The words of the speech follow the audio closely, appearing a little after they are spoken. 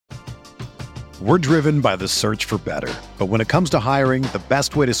We're driven by the search for better. But when it comes to hiring, the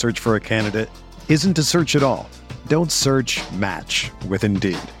best way to search for a candidate isn't to search at all. Don't search, match with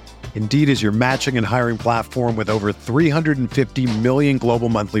Indeed. Indeed is your matching and hiring platform with over 350 million global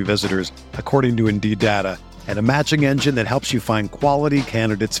monthly visitors, according to Indeed data, and a matching engine that helps you find quality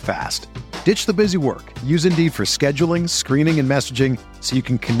candidates fast. Ditch the busy work. Use Indeed for scheduling, screening, and messaging so you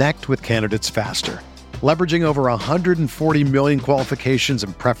can connect with candidates faster. Leveraging over 140 million qualifications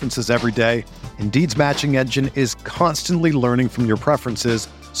and preferences every day, Indeed's matching engine is constantly learning from your preferences,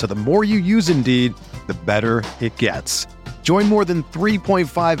 so the more you use Indeed, the better it gets. Join more than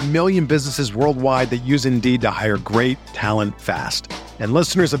 3.5 million businesses worldwide that use Indeed to hire great talent fast. And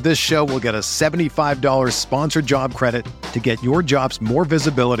listeners of this show will get a $75 sponsored job credit to get your jobs more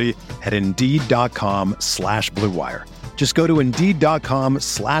visibility at Indeed.com/Blue Wire. Just go to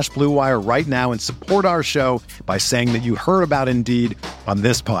Indeed.com/Blue Wire right now and support our show by saying that you heard about Indeed on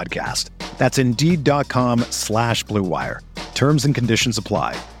this podcast. That's Indeed.com/Blue Wire. Terms and conditions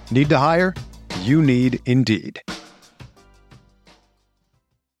apply. Need to hire? You need Indeed.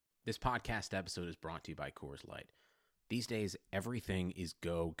 This podcast episode is brought to you by Coors Light. These days, everything is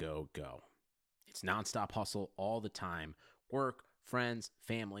go, go, go. It's nonstop hustle all the time. Work, friends,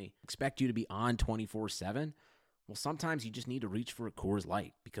 family, expect you to be on 24/7. Well, sometimes you just need to reach for a Coors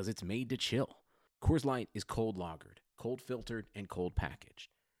Light because it's made to chill. Coors Light is cold lagered, cold filtered, and cold packaged.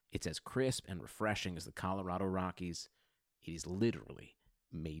 It's as crisp and refreshing as the Colorado Rockies. It is literally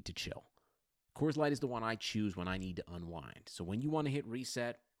made to chill. Coors Light is the one I choose when I need to unwind. So when you want to hit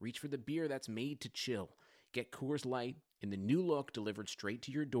reset, reach for the beer that's made to chill. Get Coors Light in the new look delivered straight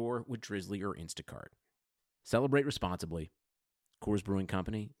to your door with Drizzly or Instacart. Celebrate responsibly. Coors Brewing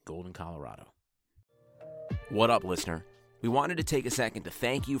Company, Golden, Colorado. What up, listener? We wanted to take a second to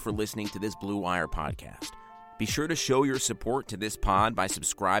thank you for listening to this Blue Wire podcast. Be sure to show your support to this pod by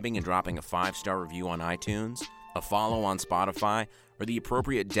subscribing and dropping a 5-star review on iTunes, a follow on Spotify, or the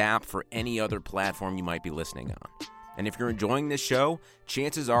appropriate DAP for any other platform you might be listening on. And if you're enjoying this show,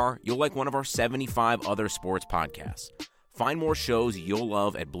 chances are you'll like one of our 75 other sports podcasts. Find more shows you'll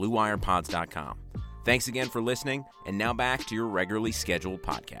love at BlueWirePods.com. Thanks again for listening, and now back to your regularly scheduled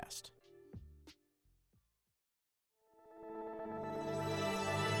podcast.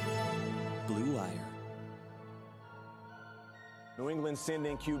 Blue Wire. New England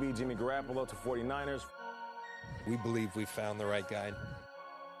sending QB Jimmy Garoppolo to 49ers. We believe we found the right guy.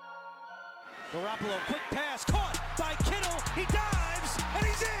 Garoppolo, quick pass, caught by Kittle. He dives, and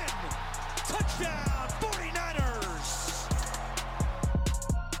he's in. Touchdown, 49ers.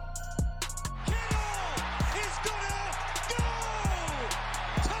 Kittle is gonna go.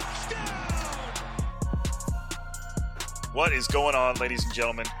 Touchdown. What is going on, ladies and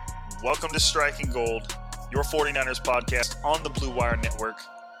gentlemen? Welcome to Striking Gold, your 49ers podcast on the Blue Wire Network.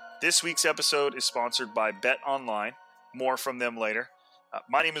 This week's episode is sponsored by Bet Online. More from them later.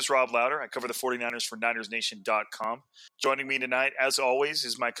 My name is Rob Louder. I cover the 49ers for NinersNation.com. Joining me tonight, as always,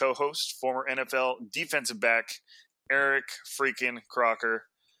 is my co-host, former NFL defensive back, Eric freaking Crocker.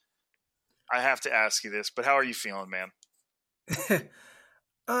 I have to ask you this, but how are you feeling, man?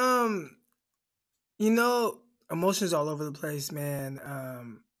 Emotions all over the place, man.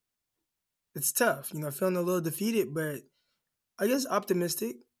 It's tough, feeling a little defeated, but I guess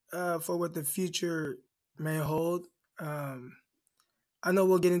optimistic for what the future may hold. I know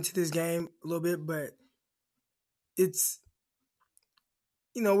we'll get into this game a little bit, but it's,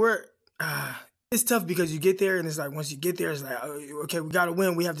 it's tough because you get there and it's like, once you get there, it's like, oh, okay, we got to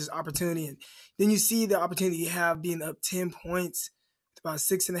win. We have this opportunity. And then you see the opportunity you have being up 10 points with about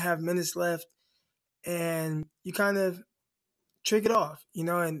 6.5 minutes left. And you kind of trick it off,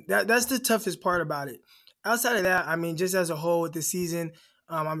 and that's the toughest part about it. Outside of that, just as a whole with the season,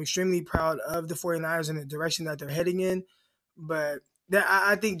 I'm extremely proud of the 49ers and the direction that they're heading in. But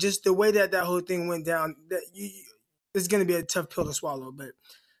I think just the way that whole thing went down, it's going to be a tough pill to swallow. But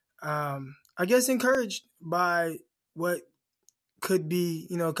I guess encouraged by what could be,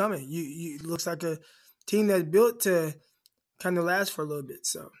 coming. You looks like a team that's built to kind of last for a little bit.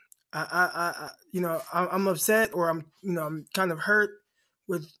 So I'm upset, or I'm kind of hurt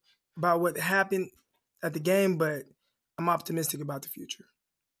about what happened at the game, but I'm optimistic about the future.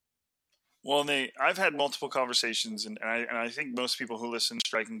 Well, I've had multiple conversations, and I think most people who listen to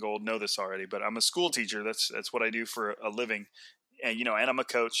Striking Gold know this already, but I'm a school teacher. That's what I do for a living. And, and I'm a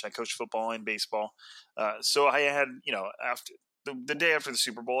coach. I coach football and baseball. So I had, after the day after the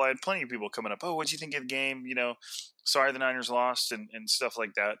Super Bowl, I had plenty of people coming up. Oh, what'd you think of the game? Sorry the Niners lost and stuff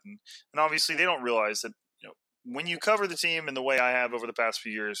like that. And obviously they don't realize that, when you cover the team in the way I have over the past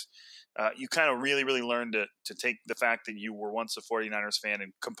few years, you kind of really, really learn to take the fact that you were once a 49ers fan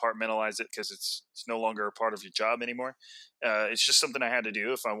and compartmentalize it because it's no longer a part of your job anymore. It's just something I had to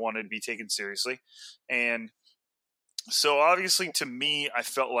do if I wanted to be taken seriously. And so obviously to me, I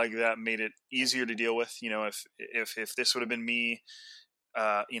felt like that made it easier to deal with. If this would have been me,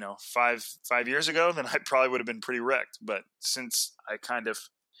 5 years ago, then I probably would have been pretty wrecked. But since I kind of,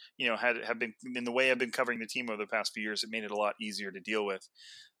 have been in the way I've been covering the team over the past few years, it made it a lot easier to deal with.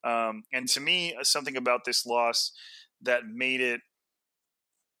 And to me, something about this loss that made it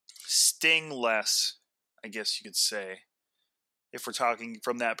sting less, I guess you could say, if we're talking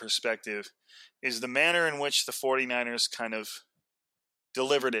from that perspective, is the manner in which the 49ers kind of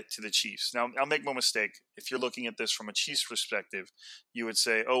delivered it to the Chiefs. Now, I'll make no mistake. If you're looking at this from a Chiefs perspective, you would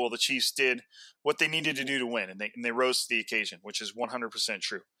say, oh, well, the Chiefs did what they needed to do to win, and they rose to the occasion, which is 100%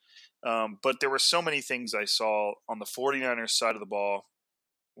 true. But there were so many things I saw on the 49ers side of the ball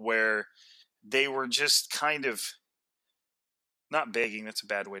where they were just kind of not begging, that's a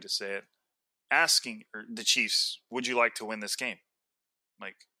bad way to say it, asking the Chiefs, would you like to win this game?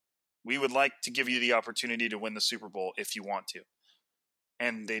 Like, we would like to give you the opportunity to win the Super Bowl if you want to.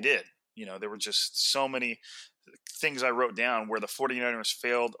 And they did. There were just so many things I wrote down where the 49ers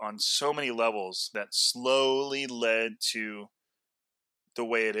failed on so many levels that slowly led to the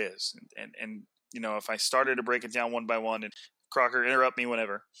way it is. And if I started to break it down one by one, and Crocker, interrupt me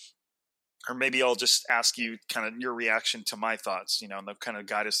whenever, or maybe I'll just ask you kind of your reaction to my thoughts, and they'll kind of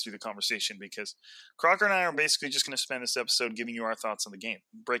guide us through the conversation, because Crocker and I are basically just going to spend this episode giving you our thoughts on the game,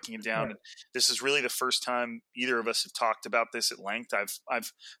 breaking it down. Right. And this is really the first time either of us have talked about this at length.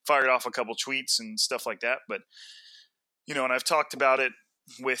 I've fired off a couple tweets and stuff like that, but, and I've talked about it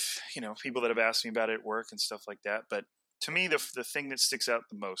with, people that have asked me about it at work and stuff like that. But to me, the thing that sticks out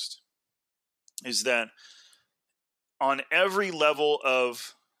the most is that on every level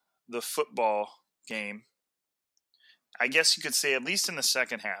of the football game, I guess you could say at least in the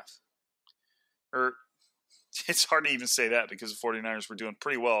second half, or it's hard to even say that because the 49ers were doing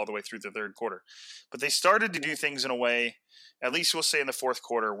pretty well all the way through the third quarter, but they started to do things in a way, at least we'll say in the fourth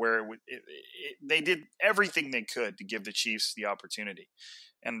quarter, where they did everything they could to give the Chiefs the opportunity.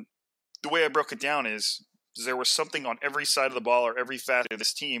 And the way I broke it down is there was something on every side of the ball or every facet of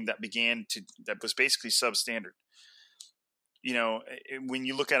this team that was basically substandard. When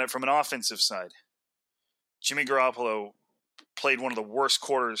you look at it from an offensive side, Jimmy Garoppolo played one of the worst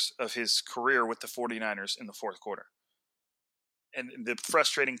quarters of his career with the 49ers in the fourth quarter. And the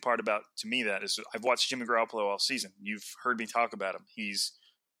frustrating part to me that is I've watched Jimmy Garoppolo all season. You've heard me talk about him. He's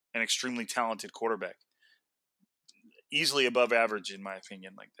an extremely talented quarterback. Easily above average, in my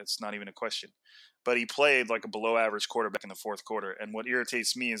opinion. Like, that's not even a question. But he played like a below-average quarterback in the fourth quarter. And what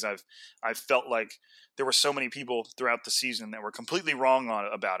irritates me is I've felt like there were so many people throughout the season that were completely wrong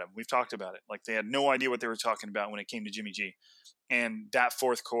about him. We've talked about it. Like, they had no idea what they were talking about when it came to Jimmy G. And that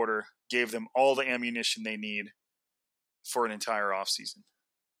fourth quarter gave them all the ammunition they need for an entire offseason.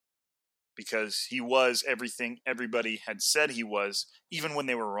 Because he was everything everybody had said he was, even when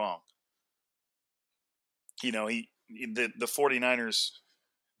they were wrong. The 49ers,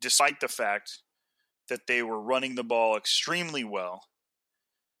 despite the fact that they were running the ball extremely well,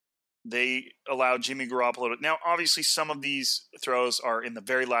 they allowed Jimmy Garoppolo to – now, obviously, some of these throws are in the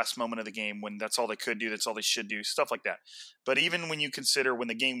very last moment of the game when that's all they could do, that's all they should do, stuff like that. But even when you consider when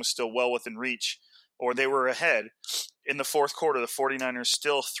the game was still well within reach or they were ahead, in the fourth quarter, the 49ers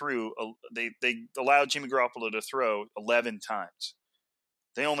still threw – they allowed Jimmy Garoppolo to throw 11 times.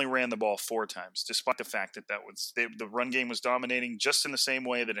 They only ran the ball 4 times, despite the fact that the run game was dominating just in the same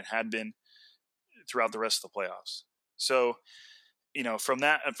way that it had been throughout the rest of the playoffs. So, from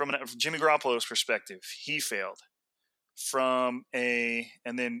Jimmy Garoppolo's perspective, he failed. I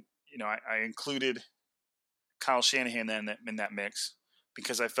included Kyle Shanahan in that mix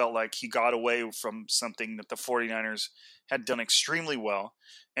because I felt like he got away from something that the 49ers had done extremely well.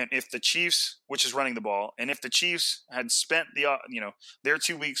 And if the Chiefs, which is running the ball, and if the Chiefs had spent their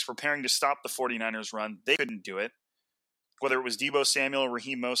 2 weeks preparing to stop the 49ers run, they couldn't do it. Whether it was Deebo Samuel or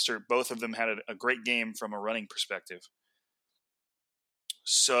Raheem Mostert, both of them had a great game from a running perspective.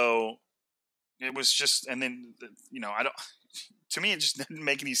 So it was just, and then, to me, it just didn't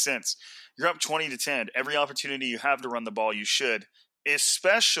make any sense. You're up 20-10. Every opportunity you have to run the ball, you should,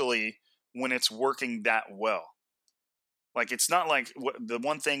 especially when it's working that well. Like, it's not like the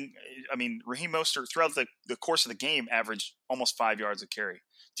one thing, Raheem Mostert throughout the course of the game averaged almost 5 yards a carry.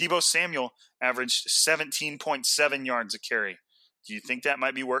 Deebo Samuel averaged 17.7 yards a carry. Do you think that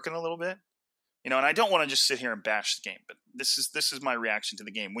might be working a little bit? And I don't want to just sit here and bash the game, but this is my reaction to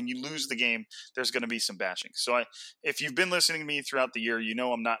the game. When you lose the game, there's going to be some bashing. So if you've been listening to me throughout the year,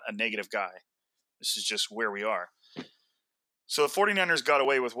 I'm not a negative guy. This is just where we are. So the 49ers got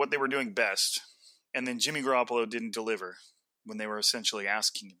away with what they were doing best, and then Jimmy Garoppolo didn't deliver when they were essentially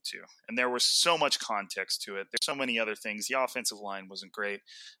asking him to. And there was so much context to it. There's so many other things. The offensive line wasn't great.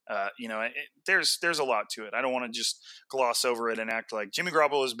 There's a lot to it. I don't want to just gloss over it and act like Jimmy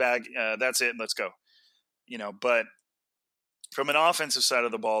Garoppolo is bad. That's it, and let's go. But from an offensive side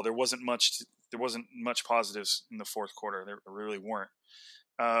of the ball, there wasn't much positives in the fourth quarter. There really weren't.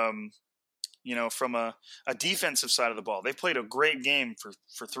 From a defensive side of the ball, they played a great game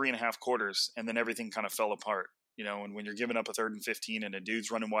for 3.5 quarters, and then everything kind of fell apart. And when you're giving up a 3rd and 15 and a dude's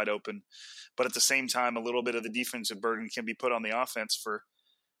running wide open, but at the same time, a little bit of the defensive burden can be put on the offense for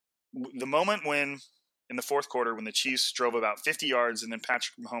the moment when, in the fourth quarter, when the Chiefs drove about 50 yards and then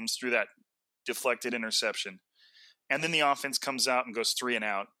Patrick Mahomes threw that deflected interception, and then the offense comes out and goes 3 and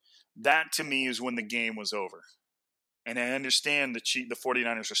out. That, to me, is when the game was over. And I understand the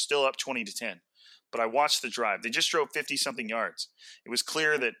 49ers are still up 20-10, but I watched the drive. They just drove 50-something yards. It was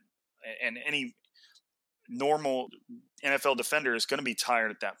clear that, and any normal NFL defender is going to be tired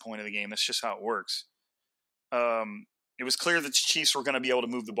at that point of the game. That's just how it works. It was clear that the Chiefs were going to be able to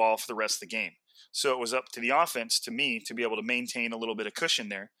move the ball for the rest of the game. So it was up to the offense, to me, to be able to maintain a little bit of cushion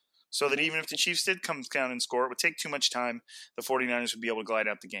there, so that even if the Chiefs did come down and score, it would take too much time. The 49ers would be able to glide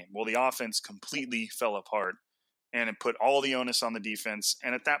out the game. Well, the offense completely fell apart, and it put all the onus on the defense.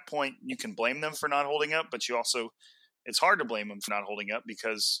 And at that point, you can blame them for not holding up, but it's hard to blame them for not holding up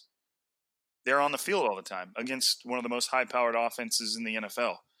because they're on the field all the time against one of the most high-powered offenses in the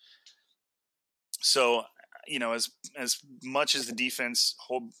NFL. So, as much as the defense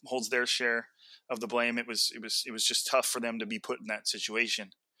holds their share of the blame, it was just tough for them to be put in that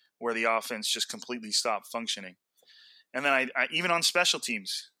situation where the offense just completely stopped functioning. And then I even on special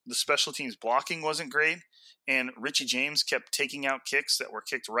teams, the special teams blocking wasn't great, and Richie James kept taking out kicks that were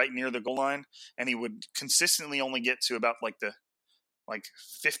kicked right near the goal line, and he would consistently only get to about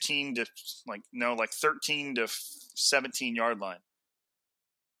 13 to 17 yard line,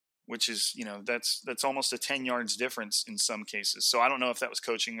 which is, that's almost a 10 yards difference in some cases. So I don't know if that was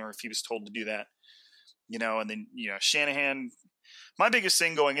coaching or if he was told to do that, and then, Shanahan, my biggest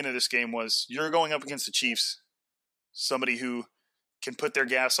thing going into this game was you're going up against the Chiefs, somebody who can put their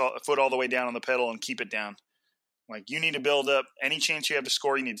foot all the way down on the pedal and keep it down. Like, you need to build up any chance you have to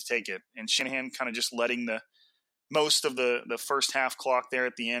score, you need to take it. And Shanahan kind of just letting most of the first half clock there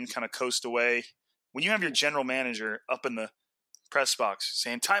at the end kind of coast away. When you have your general manager up in the press box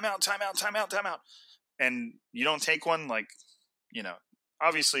saying timeout, timeout, timeout, timeout, and you don't take one,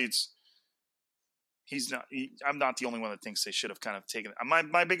 obviously I'm not the only one that thinks they should have kind of taken it.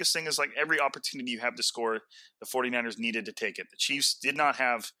 My biggest thing is, every opportunity you have to score, the 49ers needed to take it. The Chiefs did not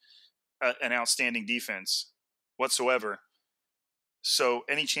have an outstanding defense whatsoever. So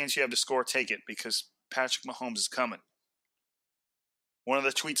any chance you have to score, take it, because Patrick Mahomes is coming. One of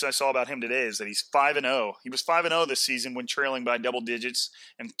the tweets I saw about him today is that he's 5-0. He was 5-0 this season when trailing by double digits,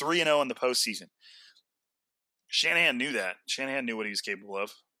 and 3-0 in the postseason. Shanahan knew that. Shanahan knew what he was capable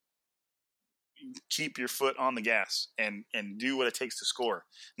of. Keep your foot on the gas and do what it takes to score.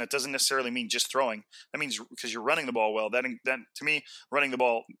 And that doesn't necessarily mean just throwing. That means because you're running the ball well. That to me, running the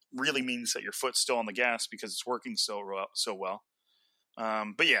ball really means that your foot's still on the gas because it's working so well.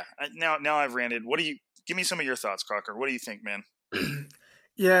 But yeah, now I've ranted. Give me some of your thoughts, Crocker. What do you think, man?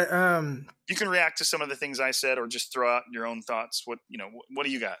 Yeah. You can react to some of the things I said or just throw out your own thoughts. What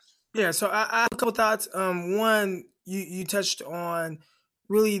do you got? Yeah. So I have a couple thoughts. One, you touched on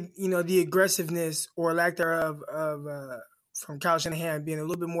really, the aggressiveness or lack thereof of from Kyle Shanahan being a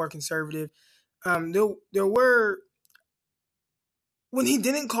little bit more conservative. There were, when he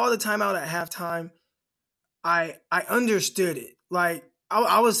didn't call the timeout at halftime, I understood it. Like,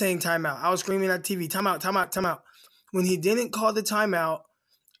 I was saying timeout. I was screaming at TV, timeout, timeout, timeout. When he didn't call the timeout,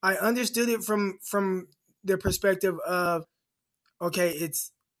 I understood it from the perspective of, okay,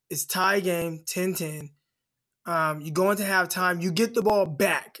 it's tie game, 10-10. You go into halftime, you get the ball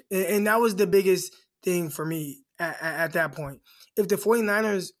back. And that was the biggest thing for me at that point. If the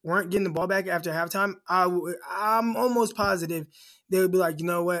 49ers weren't getting the ball back after halftime, I'm almost positive they would be like, you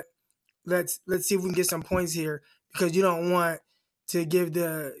know what, let's see if we can get some points here, because you don't want to give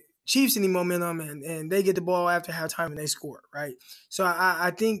the Chiefs any momentum and they get the ball after halftime and they score, right? So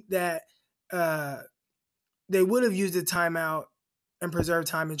I think that they would have used the timeout and preserved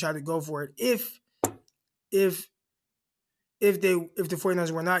time and tried to go for it if the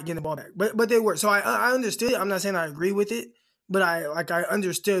 49ers were not getting the ball back. But they were. So I understood it. I'm not saying I agree with it, but I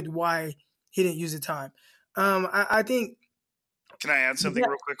understood why he didn't use the time. I think. Can I add something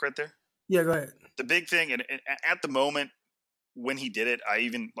real quick right there? Yeah, go ahead. The big thing, and at the moment when he did it, I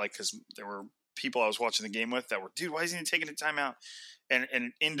even because there were people I was watching the game with that were, dude, why isn't he taking a timeout? And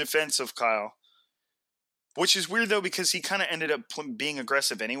in defense of Kyle, which is weird though, because he kind of ended up being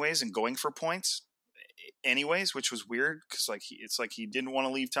aggressive anyways and going for points anyways, which was weird because it's like he didn't want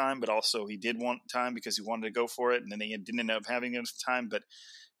to leave time, but also he did want time because he wanted to go for it, and then they didn't end up having enough time. But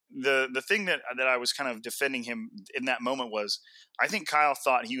the thing that I was kind of defending him in that moment was, I think Kyle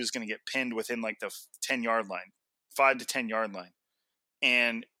thought he was going to get pinned within like the 10-yard line, 5 to 10-yard line,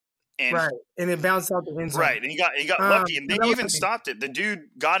 and right, and it bounced out the end zone. Right, and he got lucky, and they even stopped it. The dude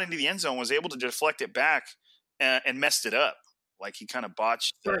got into the end zone, was able to deflect it back, and messed it up. Like he kind of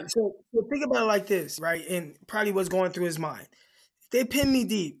botched. Right. So think about it like this, right? And probably what's going through his mind. If they pin me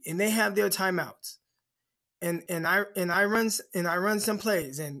deep and they have their timeouts, and I run some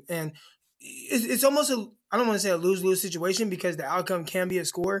plays, and it's almost I don't want to say a lose-lose situation because the outcome can be a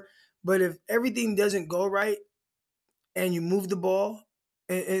score, but if everything doesn't go right and you move the ball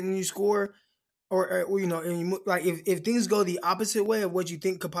and you score, or you know, and you move, like if things go the opposite way of what you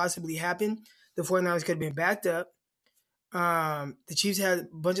think could possibly happen, the 49ers could have been backed up. The Chiefs had a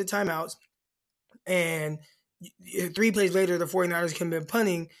bunch of timeouts, and 3 plays later, the 49ers can have been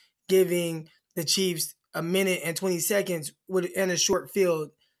punting, giving the Chiefs a minute and 20 seconds in a short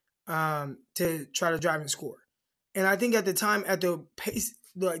field to try to drive and score. And I think at the time, at the pace,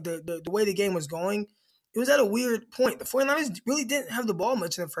 the way the game was going, it was at a weird point. The 49ers really didn't have the ball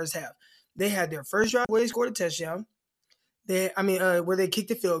much in the first half. They had their first drive where they scored a touchdown. Where they kicked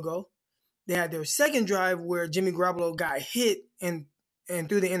the field goal. They had their second drive where Jimmy Garoppolo got hit and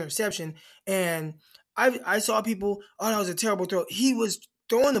threw the interception. And I saw people, that was a terrible throw. He was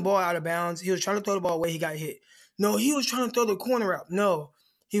throwing the ball out of bounds. He was trying to throw the ball away. He got hit. No, he was trying to throw the corner out. No,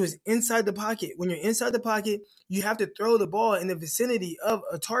 he was inside the pocket. When you're inside the pocket, you have to throw the ball in the vicinity of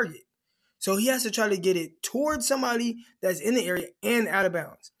a target. So he has to try to get it towards somebody that's in the area and out of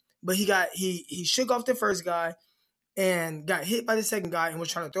bounds. But he shook off the first guy and got hit by the second guy and was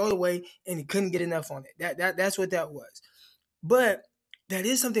trying to throw it away, and he couldn't get enough on it. That's what that was. But that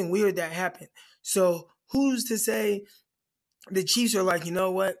is something weird that happened. So who's to say the Chiefs are like, you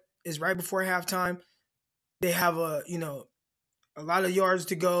know what? It's right before halftime. They have a lot of yards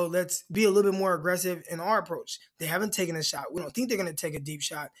to go. Let's be a little bit more aggressive in our approach. They haven't taken a shot. We don't think they're going to take a deep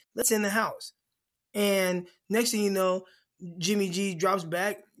shot. Let's in the house. And next thing you know, Jimmy G drops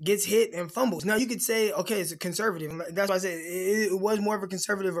back, gets hit, and fumbles. Now, you could say, okay, it's a conservative. That's why I said it was more of a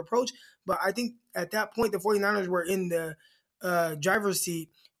conservative approach. But I think at that point, the 49ers were in the driver's seat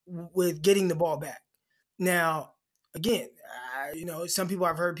with getting the ball back. Now, again, some people,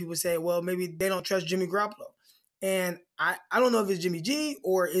 I've heard people say, well, maybe they don't trust Jimmy Garoppolo. And I don't know if it's Jimmy G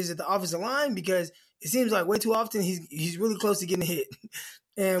or is it the offensive line, because it seems like way too often he's really close to getting hit.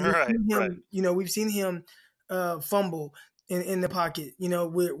 And we've seen him fumble in the pocket,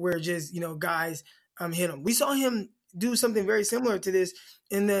 where just, guys hit him. We saw him do something very similar to this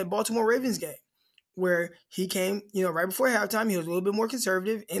in the Baltimore Ravens game, where he came, right before halftime. He was a little bit more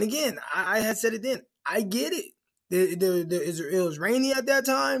conservative. And again, I had said it then. I get it. It was rainy at that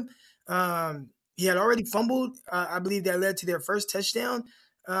time. He had already fumbled. I believe that led to their first touchdown.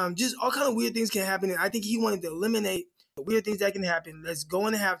 Just all kind of weird things can happen. And I think he wanted to eliminate the weird things that can happen. Let's go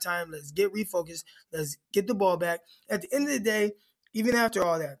into halftime. Let's get refocused. Let's get the ball back. At the end of the day, even after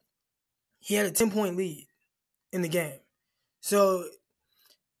all that, he had a 10-point lead in the game. So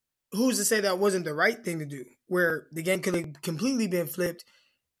who's to say that wasn't the right thing to do, where the game could have completely been flipped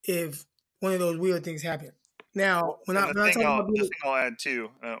if one of those weird things happened? Now, the thing I'll add too,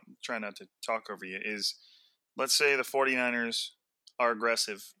 try not to talk over you, is let's say the 49ers are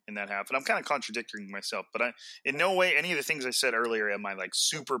aggressive in that half. And I'm kind of contradicting myself, but in no way, any of the things I said earlier am I like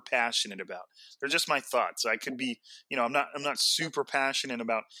super passionate about. They're just my thoughts. I could be, I'm not super passionate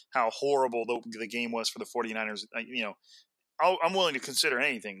about how horrible the game was for the 49ers. I'm willing to consider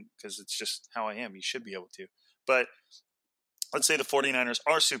anything because it's just how I am. You should be able to. But let's say the 49ers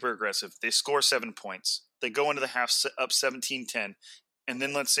are super aggressive. They score 7 points. They go into the half up 17-10. And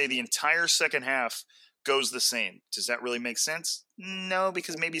then let's say the entire second half goes the same. Does that really make sense? No,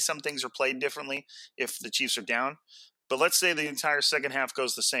 because maybe some things are played differently if the Chiefs are down. But let's say the entire second half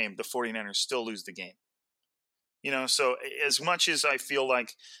goes the same. The 49ers still lose the game. So as much as I feel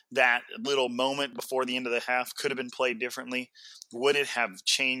like that little moment before the end of the half could have been played differently, would it have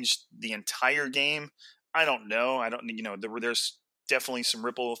changed the entire game? I don't know. There's definitely some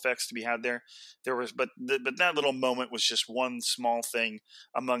ripple effects to be had there. But that little moment was just one small thing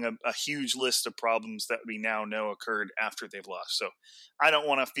among a huge list of problems that we now know occurred after they've lost. So I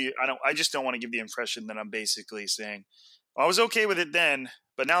just don't want to give the impression that I'm basically saying, well, I was okay with it then,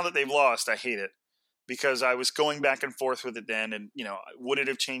 but now that they've lost, I hate it, because I was going back and forth with it then. And, would it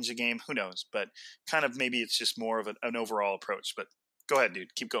have changed the game? Who knows? But kind of maybe it's just more of an overall approach. But go ahead,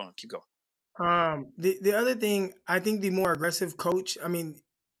 dude. Keep going. The other thing, I think the more aggressive coach, I mean,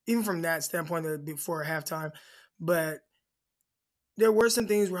 even from that standpoint before halftime, but there were some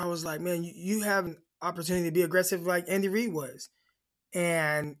things where I was like, man, you have an opportunity to be aggressive like Andy Reid was,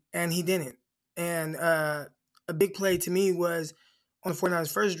 and he didn't. And a big play to me was on the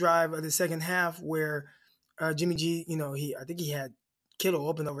 49ers' first drive of the second half where Jimmy G, I think he had Kittle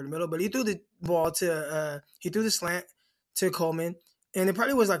open over the middle, but he threw the ball he threw the slant to Coleman. And it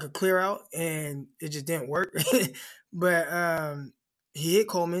probably was like a clear out, and it just didn't work. But he hit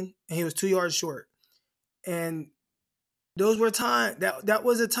Coleman, and he was 2 yards short. And those were time. That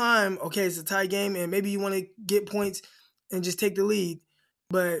was a time. Okay, it's a tie game, and maybe you want to get points and just take the lead.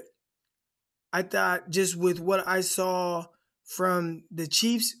 But I thought just with what I saw from the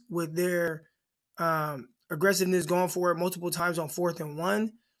Chiefs with their aggressiveness going for it multiple times on 4th and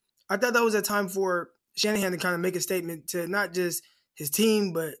 1, I thought that was a time for Shanahan to kind of make a statement to not just his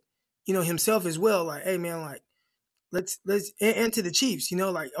team, but, himself as well. Like, hey man, like let's and to the Chiefs,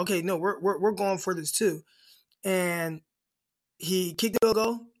 like, okay, no, we're going for this too. And he kicked the field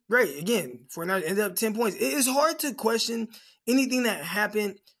goal. Great. Again, 49ers ended up 10 points. It is hard to question anything that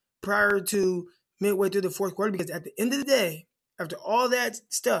happened prior to midway through the fourth quarter, because at the end of the day, after all that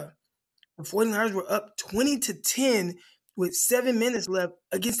stuff, the 49ers were up 20-10 with 7 minutes left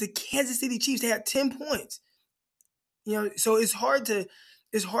against the Kansas City Chiefs. They had 10 points. So it's hard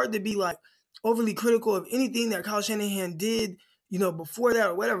to be like overly critical of anything that Kyle Shanahan did, before that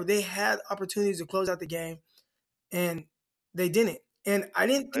or whatever. They had opportunities to close out the game, and they didn't. And I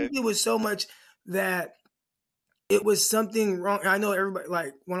didn't think it was so much that it was something wrong. I know everybody,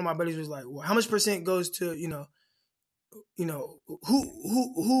 like one of my buddies was like, well, how much percent goes to,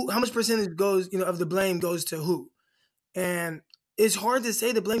 who, how much percentage goes, of the blame goes to who? And it's hard to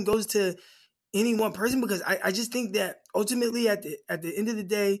say the blame goes to any one person, because I just think that ultimately at the end of the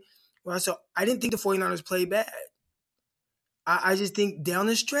day, I didn't think the 49ers played bad. I just think down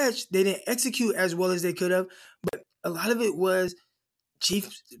the stretch, they didn't execute as well as they could have. But a lot of it was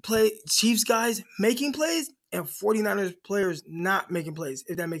Chiefs guys making plays and 49ers players not making plays,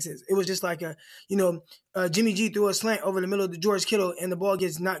 if that makes sense. It was just like Jimmy G threw a slant over the middle of the George Kittle, and the ball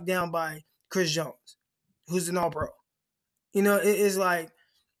gets knocked down by Chris Jones, who's an all-pro. It's like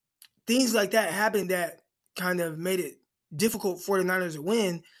things like that happened that kind of made it difficult for the Niners to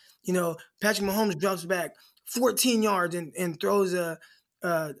win. Patrick Mahomes drops back 14 yards and throws a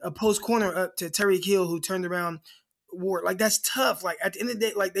post corner up to Tyreek Hill, who turned around Ward. Like, that's tough. Like, at the end of the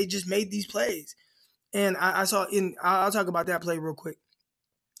day, like, they just made these plays. And I'll talk about that play real quick.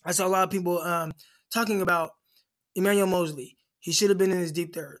 I saw a lot of people talking about Emmanuel Mosley. He should have been in his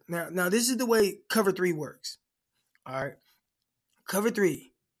deep third. Now this is the way cover 3 works. All right. Cover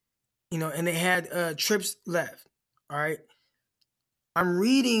 3. And they had trips left. All right. I'm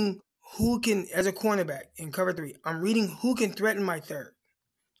reading who can, as a cornerback in cover 3, I'm reading who can threaten my third.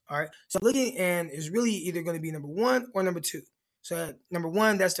 All right. So I'm looking, and it's really either going to be number 1 or number 2. So number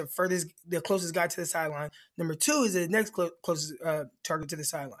 1, that's the closest guy to the sideline. Number 2 is the next closest target to the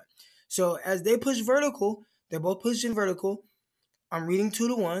sideline. So as they push vertical, they're both pushing vertical. I'm reading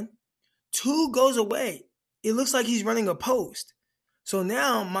 2-1. 2 goes away. It looks like he's running a post. So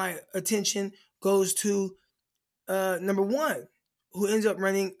now my attention goes to number 1, who ends up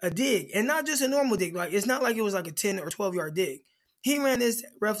running a dig, and not just a normal dig. Like, it's not like it was like a 10 or 12 yard dig. He ran this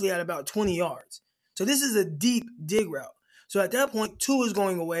roughly at about 20 yards. So this is a deep dig route. So at that point, 2 is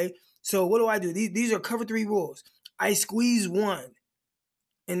going away. So what do? These are cover 3 rules. I squeeze 1.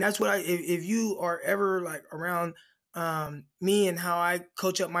 And that's what if you are ever like around me and how I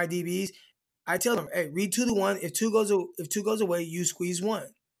coach up my DBs, I tell them, hey, read 2-1. If 2 goes away, you squeeze 1.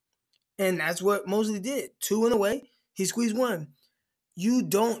 And that's what Mosley did. 2 went away. He squeezed 1. You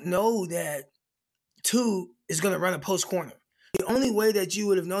don't know that 2 is going to run a post corner. The only way that you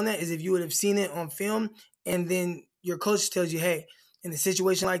would have known that is if you would have seen it on film, and then your coach tells you, hey, in a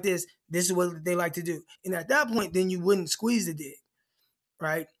situation like this is what they like to do. And at that point, then you wouldn't squeeze the dig,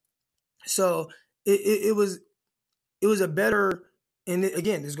 right? So it was a better, and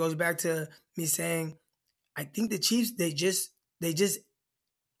again, this goes back to me saying, I think the Chiefs, they just,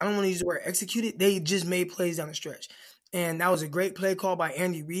 I don't want to use the word executed, they just made plays down the stretch. And that was a great play call by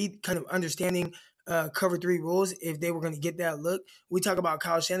Andy Reid, kind of understanding cover 3 rules if they were going to get that look. We talk about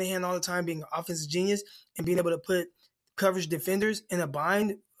Kyle Shanahan all the time being an offensive genius and being able to put coverage defenders in a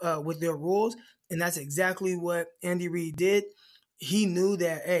bind with their rules, and that's exactly what Andy Reid did. He knew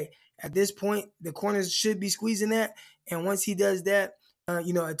that, hey, at this point, the corners should be squeezing that, and once he does that,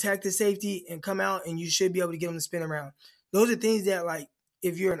 attack the safety and come out, and you should be able to get them to spin around. Those are things that, like,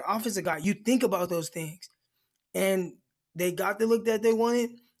 if you're an offensive guy, you think about those things. And they got the look that they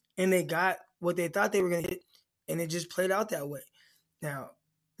wanted, and they got what they thought they were going to get, and it just played out that way. Now,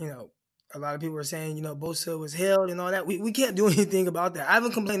 a lot of people are saying, Bosa was held and all that. We can't do anything about that. I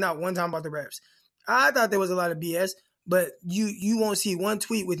haven't complained not one time about the refs. I thought there was a lot of BS, but you won't see one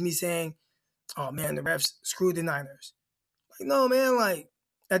tweet with me saying, oh, man, the refs screwed the Niners. Like, no, man, like,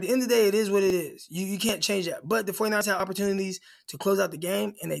 at the end of the day, it is what it is. You can't change that. But the 49ers had opportunities to close out the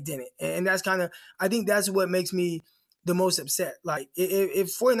game, and they didn't. And that's I think that's what makes me the most upset. Like,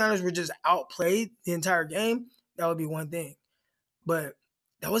 if 49ers were just outplayed the entire game, that would be one thing. But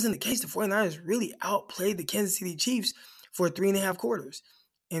that wasn't the case. The 49ers really outplayed the Kansas City Chiefs for 3.5 quarters.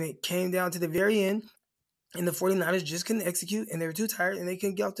 And it came down to the very end, and the 49ers just couldn't execute, and they were too tired, and they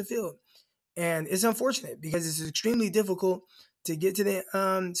couldn't get off the field. And it's unfortunate because it's extremely difficult to get to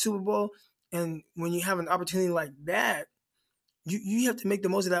the Super Bowl. And when you have an opportunity like that, you have to make the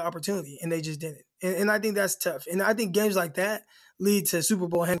most of that opportunity, and they just didn't. And I think that's tough. And I think games like that lead to Super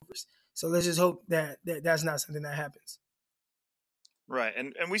Bowl hangovers. So let's just hope that that's not something that happens. Right,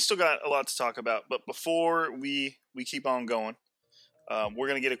 and we still got a lot to talk about. But before we keep on going, we're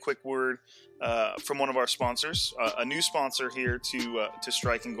going to get a quick word from one of our sponsors, a new sponsor here to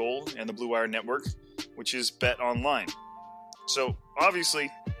Striking Gold and the Blue Wire Network, which is Bet Online. So,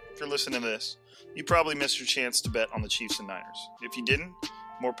 obviously, if you're listening to this, you probably missed your chance to bet on the Chiefs and Niners. If you didn't,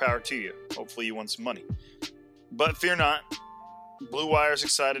 more power to you. Hopefully you won some money. But fear not, Blue Wire is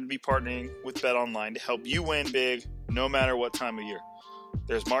excited to be partnering with Bet Online to help you win big no matter what time of year.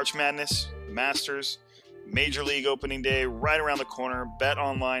 There's March Madness, the Masters, Major League Opening Day right around the corner. Bet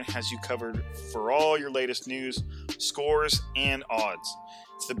Online has you covered for all your latest news, scores, and odds.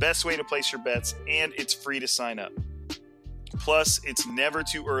 It's the best way to place your bets, and it's free to sign up. Plus, it's never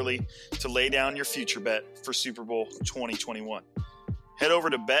too early to lay down your future bet for Super Bowl 2021. Head over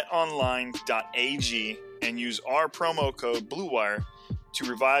to betonline.ag and use our promo code BLUEWIRE to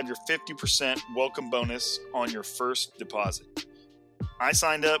revive your 50% welcome bonus on your first deposit. I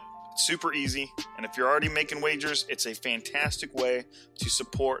signed up, it's super easy, and if you're already making wagers, it's a fantastic way to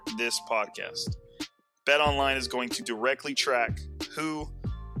support this podcast. BetOnline is going to directly track who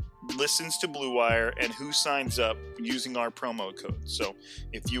listens to Blue Wire and who signs up using our promo code. So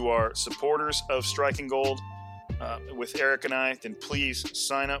if you are supporters of Striking Gold with Eric and I, then please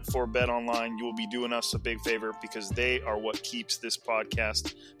sign up for Bet Online. You will be doing us a big favor because they are what keeps this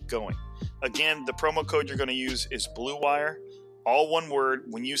podcast going. Again, the promo code you're going to use is Blue Wire, all one word,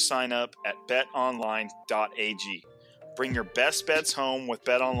 when you sign up at betonline.ag. Bring your best bets home with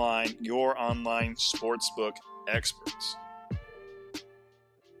Bet Online, your online sportsbook experts.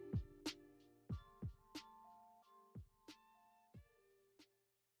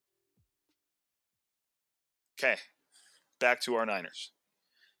 Okay, back to our Niners.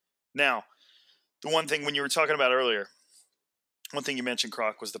 Now, the one thing when you were talking about earlier, one thing you mentioned,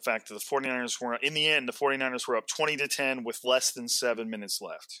 Croc, was the fact that the 49ers were, in the end, the 49ers were up 20-10 with less than 7 minutes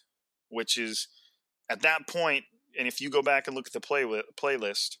left, which is, at that point, and if you go back and look at the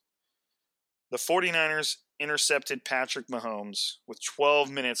playlist, the 49ers intercepted Patrick Mahomes with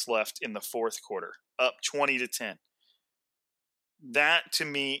 12 minutes left in the fourth quarter, up 20-10. That, to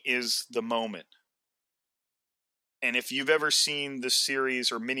me, is the moment. And if you've ever seen the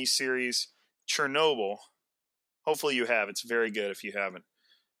series or mini-series Chernobyl, hopefully you have. It's very good if you haven't.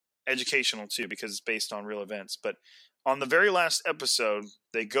 Educational, too, because it's based on real events. But on the very last episode,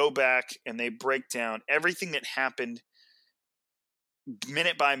 they go back and they break down everything that happened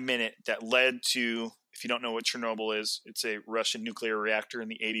minute by minute that led to, if you don't know what Chernobyl is, it's a Russian nuclear reactor in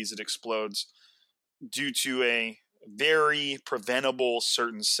the 80s. It explodes due to a very preventable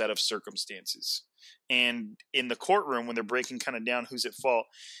certain set of circumstances. And in the courtroom, when they're breaking kind of down who's at fault,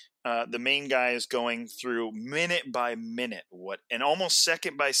 the main guy is going through minute by minute and almost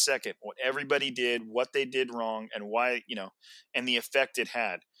second by second what everybody did, what they did wrong, and why, and the effect it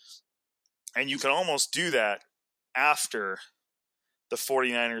had. And you can almost do that after the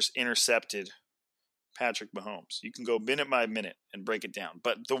 49ers intercepted Patrick Mahomes. You can go minute by minute and break it down.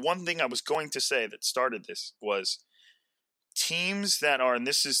 But the one thing I was going to say that started this was teams that are, and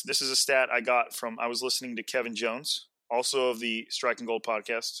this is a stat I got from, I was listening to Kevin Jones, also of the Striking Gold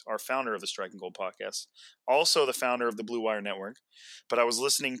podcast, our founder of the Striking Gold podcast, also the founder of the Blue Wire Network. But I was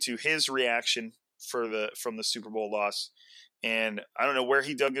listening to his reaction from the Super Bowl loss. And I don't know where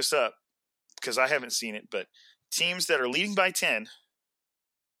he dug this up because I haven't seen it, but teams that are leading by 10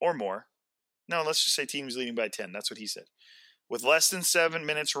 or more, no, let's just say teams leading by 10, that's what he said, with less than 7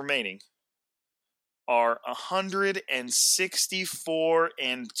 minutes remaining are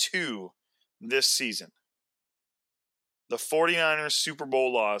 164-2 this season. The 49ers Super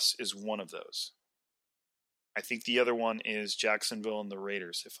Bowl loss is one of those. I think the other one is Jacksonville and the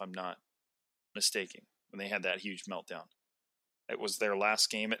Raiders, if I'm not mistaken, when they had that huge meltdown. It was their last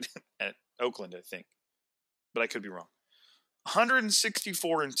game at Oakland, I think. But I could be wrong.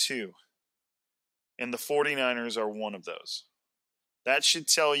 164-2. And the 49ers are one of those. That should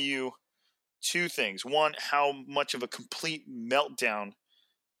tell you two things. One, how much of a complete meltdown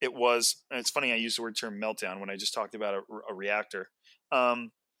it was. And it's funny I used the term meltdown when I just talked about a reactor. How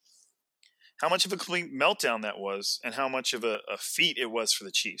much of a complete meltdown that was, and how much of a feat it was for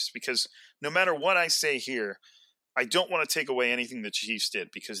the Chiefs. Because no matter what I say here, I don't want to take away anything the Chiefs did,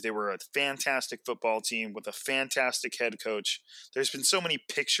 because they were a fantastic football team with a fantastic head coach. There's been so many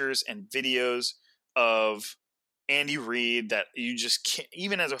pictures and videos of Andy Reid that you just can't,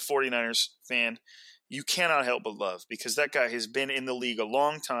 even as a 49ers fan, you cannot help but love, because that guy has been in the league a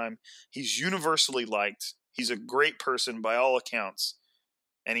long time. He's universally liked. He's a great person by all accounts.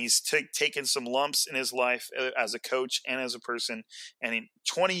 And he's taken some lumps in his life as a coach and as a person. And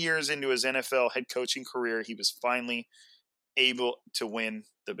 20 years into his NFL head coaching career, he was finally able to win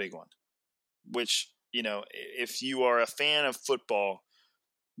the big one. Which, you know, if you are a fan of football,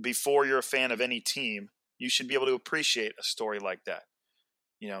 before you're a fan of any team, you should be able to appreciate a story like that.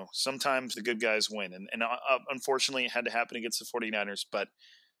 You know, sometimes the good guys win. And unfortunately, it had to happen against the 49ers. But,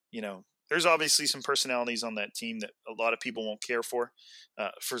 you know, there's obviously some personalities on that team that a lot of people won't care for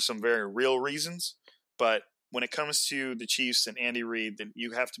some very real reasons. But when it comes to the Chiefs and Andy Reid, then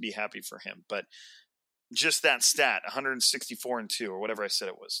you have to be happy for him. But just that stat, 164-2 or whatever I said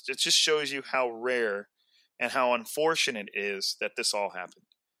it was, it just shows you how rare and how unfortunate it is that this all happened.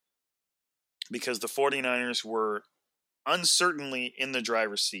 Because the 49ers were uncertainly in the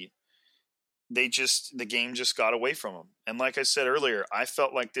driver's seat. The game just got away from them. And like I said earlier, I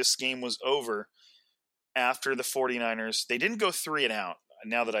felt like this game was over after the 49ers. They didn't go 3 and out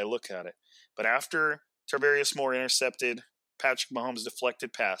now that I look at it. But after Tarvarius Moore intercepted Patrick Mahomes'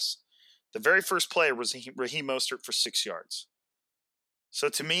 deflected pass, the very first play was Raheem Mostert for 6 yards. So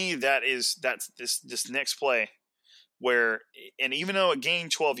to me, that's this next play where, and even though it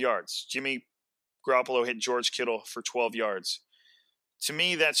gained 12 yards, Jimmy Garoppolo hit George Kittle for 12 yards. To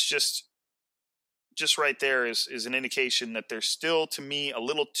me, that's just right there is an indication that they're still, to me, a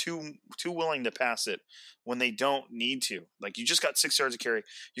little too willing to pass it when they don't need to. Like, you just got 6 yards of carry.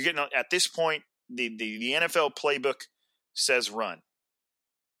 You're getting, at this point, the NFL playbook says run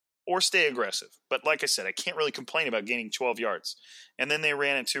or stay aggressive. But like I said, I can't really complain about gaining 12 yards. And then they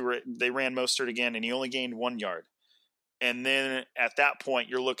ran Mostert again, and he only gained 1 yard. And then at that point,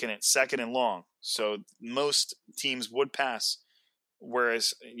 you're looking at 2nd and long. So most teams would pass.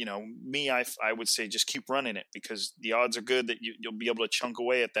 Whereas, you know, me, I would say just keep running it, because the odds are good that you'll be able to chunk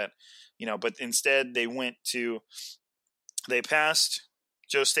away at that, you know. But instead, they passed.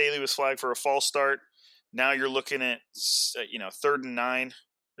 Joe Staley was flagged for a false start. Now you're looking at, 3rd and 9.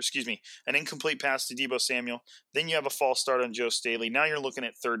 An incomplete pass to Deebo Samuel. Then you have a false start on Joe Staley. Now you're looking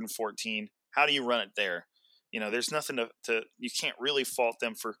at 3rd and 14. How do you run it there? You know, there's nothing to you can't really fault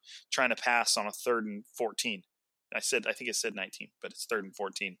them for trying to pass on a 3rd and 14. I think it said 19, but it's 3rd and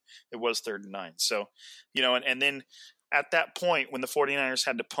 14. It was 3rd and 9. So, you know, and then at that point when the 49ers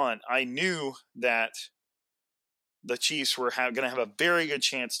had to punt, I knew that the Chiefs were going to have a very good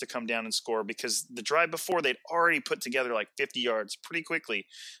chance to come down and score, because the drive before they'd already put together like 50 yards pretty quickly,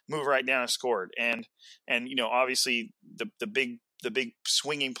 move right down and scored. And you know, obviously the big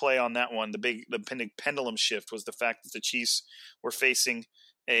swinging play on that one, the pendulum shift, was the fact that the Chiefs were facing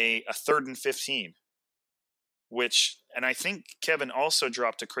a 3rd and 15. And I think Kevin also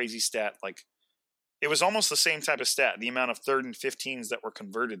dropped a crazy stat. Like, it was almost the same type of stat. The amount of 3rd and 15s that were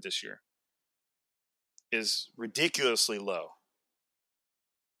converted this year is ridiculously low.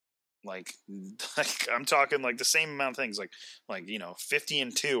 Like I'm talking like the same amount of things, like, you know, 50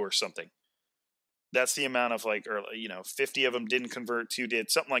 and 2 or something. That's the amount of 50 of them didn't convert, 2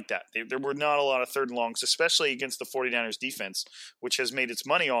 did, something like that. There were not a lot of 3rd and longs, especially against the 49ers defense, which has made its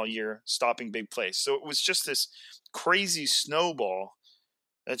money all year stopping big plays. So it was just this crazy snowball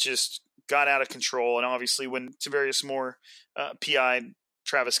that just got out of control. And obviously when Tarvarius Moore PI'd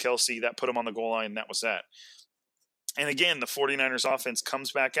Travis Kelce, that put him on the goal line, and that was that. And again, the 49ers offense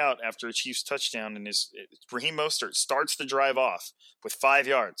comes back out after a Chiefs touchdown, and Raheem Mostert starts the drive off with 5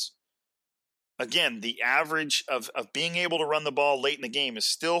 yards. again, the average of being able to run the ball late in the game is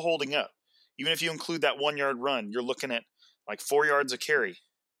still holding up. Even if you include that 1 yard run, you're looking at like 4 yards a carry.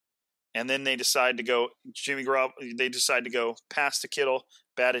 And then they decide to go, they decide to go pass to Kittle,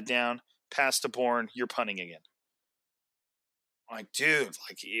 bat it down, pass to Bourne, you're punting again. Like, dude,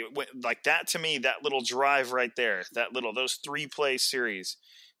 like that to me, that little drive right there, those 3-play series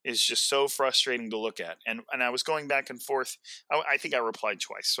is just so frustrating to look at. And I was going back and forth. I think I replied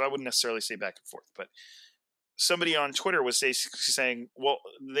twice, so I wouldn't necessarily say back and forth. But somebody on Twitter was saying, well,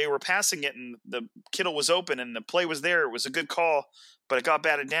 they were passing it and the Kittle was open and the play was there. It was a good call, but it got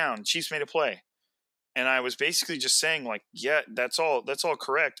batted down. Chiefs made a play. And I was basically just saying, like, yeah, that's all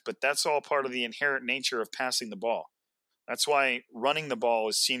correct, but that's all part of the inherent nature of passing the ball. That's why running the ball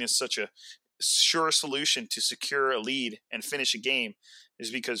is seen as such a sure solution to secure a lead and finish a game, is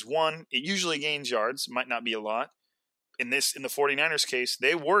because, one, it usually gains yards, might not be a lot. In the 49ers case,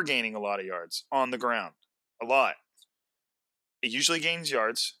 they were gaining a lot of yards on the ground, a lot. It usually gains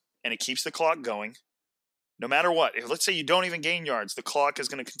yards, and it keeps the clock going. No matter what, if let's say you don't even gain yards, the clock is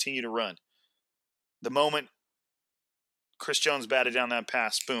going to continue to run. The moment Chris Jones batted down that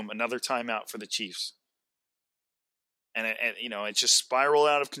pass, boom, another timeout for the Chiefs. And it just spiraled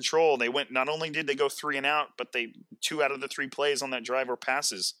out of control. They went, not only did they go 3 and out, but 2 out of the 3 plays on that drive were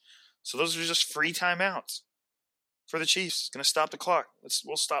passes. So those are just free timeouts for the Chiefs. Going to stop the clock.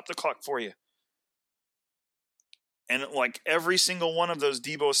 We'll stop the clock for you. And like every single one of those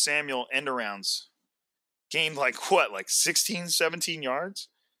Deebo Samuel end arounds gained like 16, 17 yards?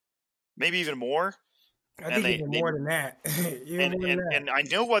 Maybe even more. I think even more than that. And I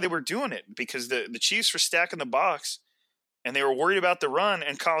know why they were doing it, because the Chiefs were stacking the box and they were worried about the run,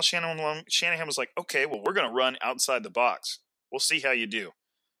 and Kyle Shanahan was like, okay, well, we're going to run outside the box. We'll see how you do.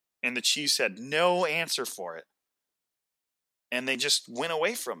 And the Chiefs had no answer for it. And they just went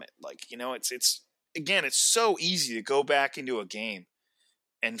away from it. Like, it's again, it's so easy to go back into a game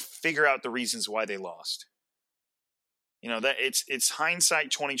and figure out the reasons why they lost. That it's hindsight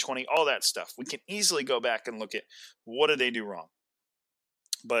 2020, all that stuff. We can easily go back and look at what did they do wrong.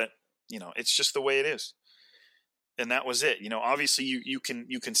 But, it's just the way it is. And that was it. Obviously you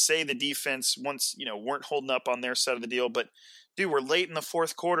can say the defense once, weren't holding up on their side of the deal, but dude, we're late in the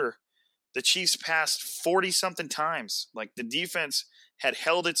fourth quarter. The Chiefs passed 40-something times. Like, the defense had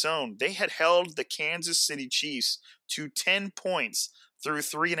held its own. They had held the Kansas City Chiefs to 10 points through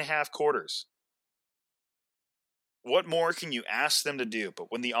 3.5 quarters. What more can you ask them to do? But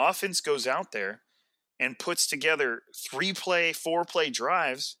when the offense goes out there and puts together 3-play, 4-play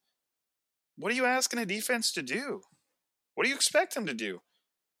drives, what are you asking a defense to do? What do you expect them to do?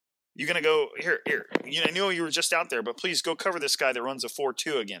 You're going to go, here. I know you were just out there, but please go cover this guy that runs a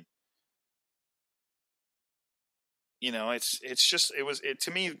 4-2 again.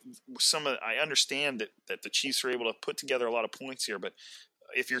 To me, I understand that the Chiefs were able to put together a lot of points here, but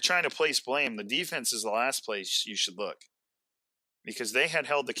if you're trying to place blame, the defense is the last place you should look, because they had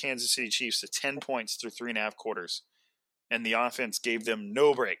held the Kansas City Chiefs to 10 points through 3.5 quarters, and the offense gave them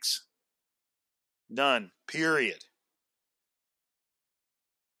no breaks. None. Period.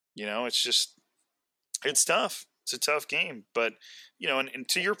 It's tough. It's a tough game. But, and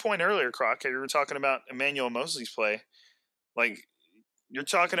to your point earlier, Croc, you were talking about Emmanuel Mosley's play. Like, you're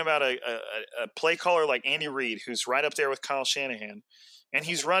talking about a play caller like Andy Reid, who's right up there with Kyle Shanahan, and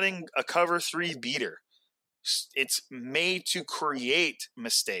he's running a cover 3 beater. It's made to create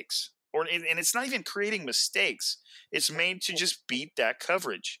mistakes. And it's not even creating mistakes. It's made to just beat that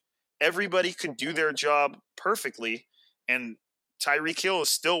coverage. Everybody could do their job perfectly, and Tyreek Hill is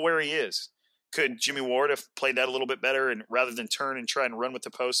still where he is. Could Jimmy Ward have played that a little bit better, and rather than turn and try and run with the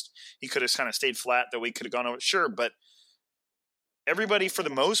post, he could have kind of stayed flat, that we could have gone over? Sure, but everybody for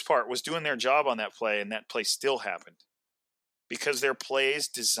the most part was doing their job on that play, and that play still happened because their plays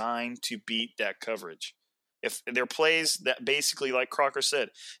designed to beat that coverage. If their plays that basically, like Crocker said,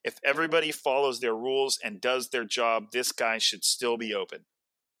 if everybody follows their rules and does their job, this guy should still be open.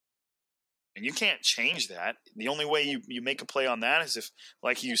 And you can't change that. The only way you make a play on that is if,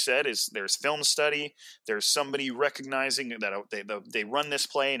 like you said, is there's film study, there's somebody recognizing that they run this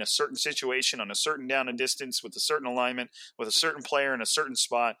play in a certain situation on a certain down and distance with a certain alignment with a certain player in a certain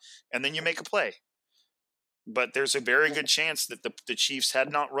spot, and then you make a play. But there's a very good chance that the Chiefs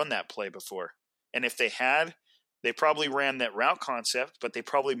had not run that play before. And if they had, they probably ran that route concept, but they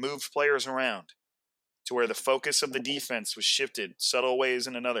probably moved players around to where the focus of the defense was shifted subtle ways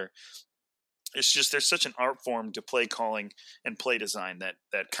in another. It's just there's such an art form to play calling and play design that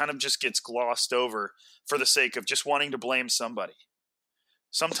kind of just gets glossed over for the sake of just wanting to blame somebody.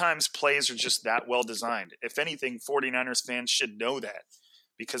 Sometimes plays are just that well designed. If anything, 49ers fans should know that,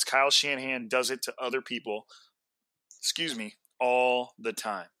 because Kyle Shanahan does it to other people, all the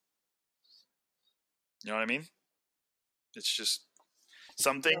time. You know what I mean? It's just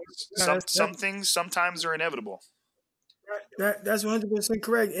some things sometimes are inevitable. That's 100%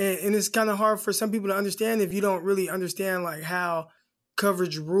 correct. And it's kind of hard for some people to understand if you don't really understand like how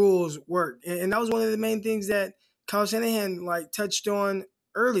coverage rules work. And that was one of the main things that Kyle Shanahan like touched on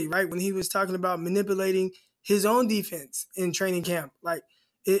early, right? When he was talking about manipulating his own defense in training camp. Like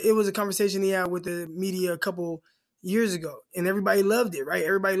it was a conversation he had with the media a couple years ago, and everybody loved it, right?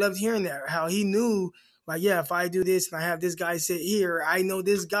 Everybody loved hearing that, how he knew, like, yeah, if I do this and I have this guy sit here, I know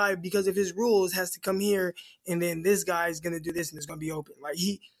this guy, because of his rules, has to come here, and then this guy is going to do this and it's going to be open. Like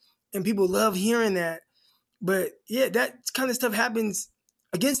and people love hearing that. But yeah, that kind of stuff happens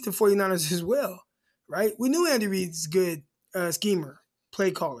against the 49ers as well, right? We knew Andy Reid's good schemer,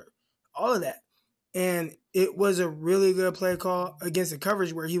 play caller, all of that. And it was a really good play call against the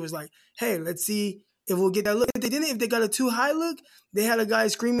coverage where he was like, hey, let's see if we'll get that look. If they didn't, if they got a too high look, they had a guy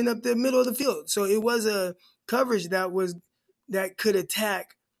screaming up the middle of the field. So it was a coverage that could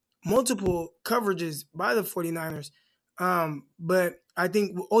attack multiple coverages by the 49ers. But I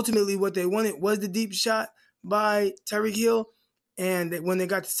think ultimately what they wanted was the deep shot by Tyreek Hill. And when they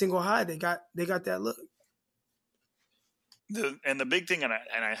got the single high, they got that look. The big thing, and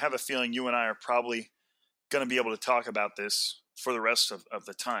I have a feeling you and I are probably going to be able to talk about this for the rest of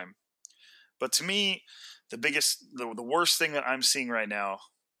the time. But to me, the worst thing that I'm seeing right now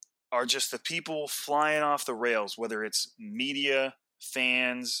are just the people flying off the rails, whether it's media,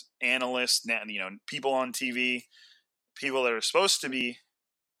 fans, analysts, people on TV, people that are supposed to be,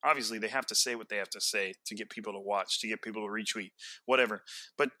 obviously they have to say what they have to say to get people to watch, to get people to retweet, whatever.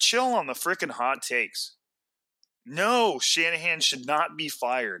 But chill on the frickin' hot takes. No, Shanahan should not be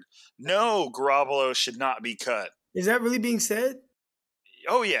fired. No, Garoppolo should not be cut. Is that really being said?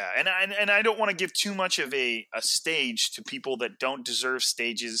 Oh, yeah. And I don't want to give too much of a stage to people that don't deserve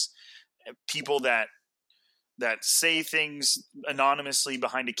stages, people that say things anonymously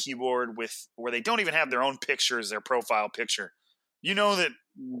behind a keyboard where they don't even have their own picture as their profile picture. You know that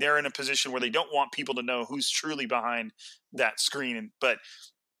they're in a position where they don't want people to know who's truly behind that screen. But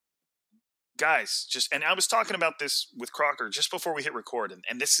guys, and I was talking about this with Crocker just before we hit record,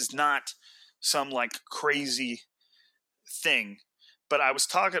 and this is not some like crazy thing, but I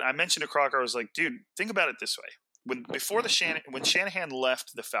mentioned to Crocker, I was like, dude, think about it this way. When Shanahan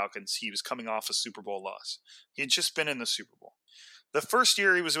left the Falcons, he was coming off a Super Bowl loss. He had just been in the Super Bowl. The first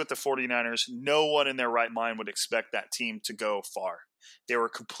year he was with the 49ers, no one in their right mind would expect that team to go far. They were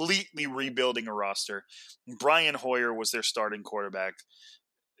completely rebuilding a roster. Brian Hoyer was their starting quarterback.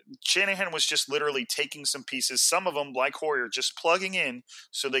 Shanahan was just literally taking some pieces, some of them, like Hoyer, just plugging in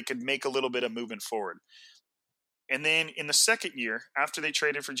so they could make a little bit of movement forward. And then in the second year, after they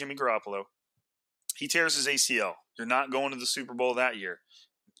traded for Jimmy Garoppolo, he tears his ACL. You're not going to the Super Bowl that year.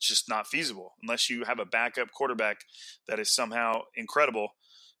 It's just not feasible unless you have a backup quarterback that is somehow incredible,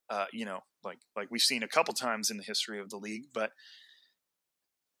 like we've seen a couple times in the history of the league. But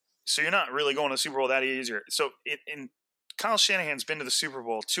so you're not really going to the Super Bowl that easier. So Kyle Shanahan's been to the Super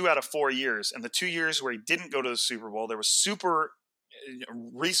Bowl 2 out of 4 years, and the 2 years where he didn't go to the Super Bowl, there was super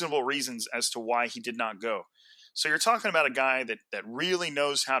reasonable reasons as to why he did not go. So you're talking about a guy that really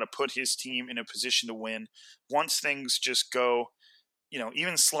knows how to put his team in a position to win once things just go,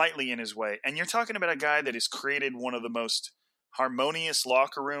 even slightly in his way. And you're talking about a guy that has created one of the most harmonious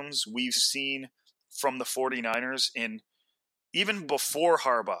locker rooms we've seen from the 49ers even before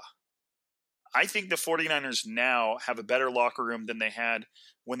Harbaugh. I think the 49ers now have a better locker room than they had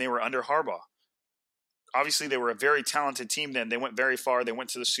when they were under Harbaugh. Obviously, they were a very talented team then. They went very far. They went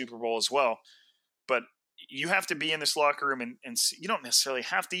to the Super Bowl as well. But you have to be in this locker room, and you don't necessarily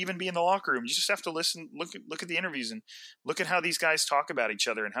have to even be in the locker room. You just have to listen, look at the interviews, and look at how these guys talk about each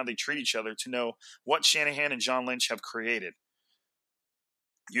other and how they treat each other to know what Shanahan and John Lynch have created.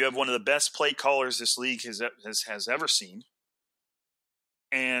 You have one of the best play callers this league has ever seen.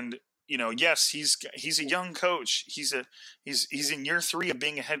 And yes, he's a young coach. He's in year 3 of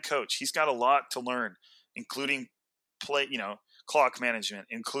being a head coach. He's got a lot to learn, including play, clock management,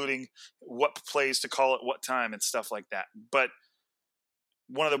 including what plays to call at what time and stuff like that. But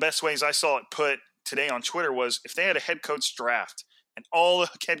one of the best ways I saw it put today on Twitter was if they had a head coach draft and all the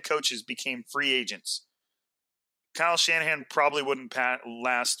head coaches became free agents, Kyle Shanahan probably wouldn't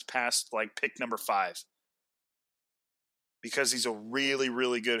last past like pick number 5. Because he's a really,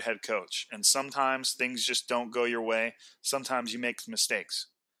 really good head coach. And sometimes things just don't go your way. Sometimes you make mistakes.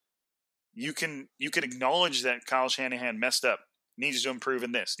 You can acknowledge that Kyle Shanahan messed up needs to improve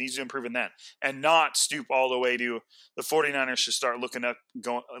in this, needs to improve in that, and not stoop all the way to the 49ers should start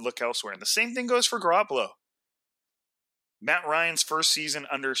look elsewhere. And the same thing goes for Garoppolo. Matt Ryan's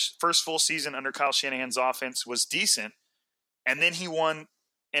first full season under Kyle Shanahan's offense was decent, and then he won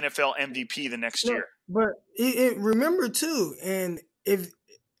NFL MVP the next year. But remember too, and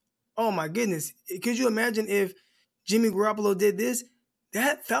oh my goodness, could you imagine if Jimmy Garoppolo did this?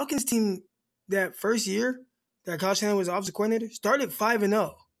 That Falcons team that first year that Kyle Shanahan was offensive coordinator started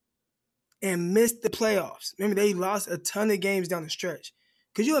 5-0 and missed the playoffs. Remember, they lost a ton of games down the stretch.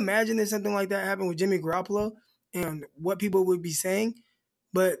 Could you imagine if something like that happened with Jimmy Garoppolo and what people would be saying?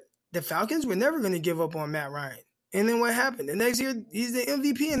 But the Falcons were never going to give up on Matt Ryan. And then what happened? The next year, he's the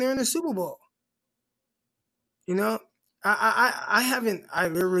MVP and they're in the Super Bowl. You know, I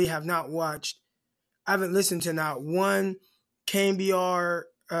literally have not watched, I haven't listened to not one KNBR,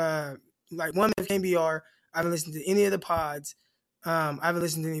 like one of KNBR. I haven't listened to any of the pods. I haven't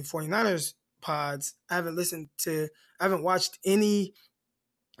listened to any 49ers pods. I haven't watched any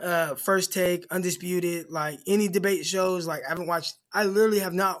First Take, Undisputed, like any debate shows. Like I literally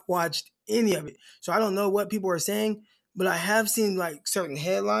have not watched any of it. So I don't know what people are saying, but I have seen like certain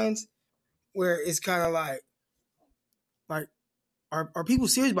headlines where it's kind of like are people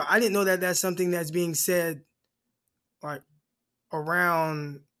serious? But I didn't know that that's something that's being said like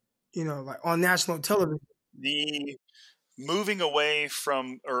around, you know, like on national television. The moving away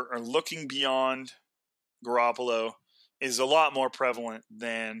from or looking beyond Garoppolo is a lot more prevalent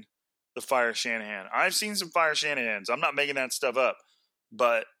than the fire Shanahan. I've seen some fire Shanahans. I'm not making that stuff up,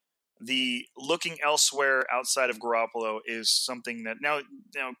 but the looking elsewhere outside of Garoppolo is something that now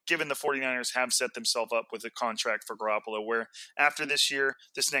given the 49ers have set themselves up with a contract for Garoppolo where after this year,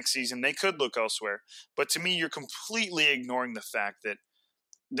 this next season, they could look elsewhere. But to me, you're completely ignoring the fact that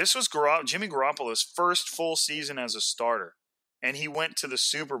this was Jimmy Garoppolo's first full season as a starter, and he went to the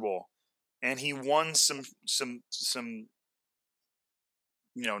Super Bowl, and he won some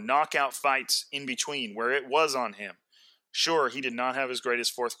knockout fights in between where it was on him. Sure, he did not have his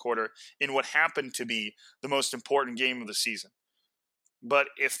greatest fourth quarter in what happened to be the most important game of the season. But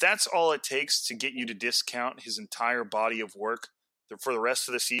if that's all it takes to get you to discount his entire body of work for the rest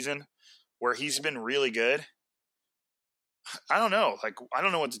of the season, where he's been really good, I don't know. Like, I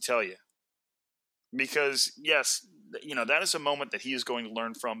don't know what to tell you. Because, yes, that is a moment that he is going to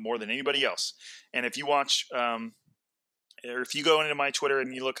learn from more than anybody else. And if you watch or if you go into my Twitter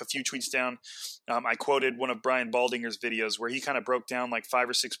and you look a few tweets down, I quoted one of Brian Baldinger's videos where he kind of broke down like 5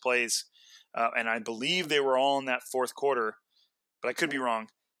 or 6 plays, and I believe they were all in that fourth quarter, but I could be wrong,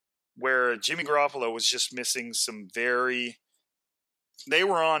 where Jimmy Garoppolo was just missing they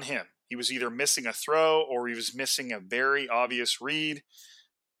were on him. He was either missing a throw or he was missing a very obvious read,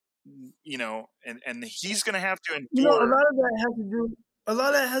 and he's going to have to endure. A lot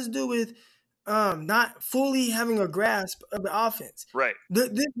of that has to do with not fully having a grasp of the offense. Right.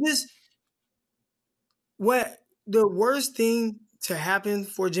 The worst thing to happen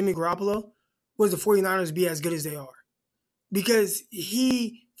for Jimmy Garoppolo was the 49ers be as good as they are. Because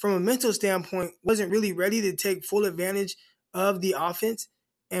he, from a mental standpoint, wasn't really ready to take full advantage of the offense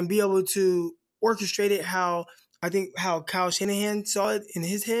and be able to orchestrate it how Kyle Shanahan saw it in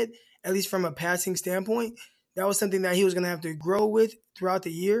his head, at least from a passing standpoint. That was something that he was going to have to grow with throughout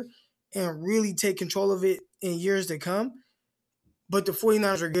the year and really take control of it in years to come. But the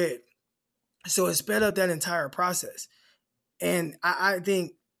 49ers are good. So it sped up that entire process. And I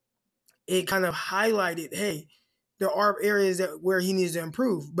think it kind of highlighted, hey, there are areas where he needs to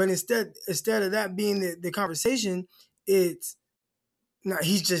improve. But instead of that being the conversation, he's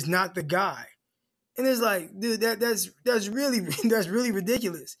just not the guy. And it's like, dude, that's really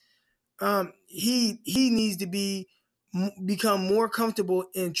ridiculous. He needs to become more comfortable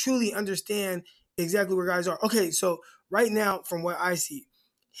and truly understand exactly where guys are. Okay, so right now, from what I see,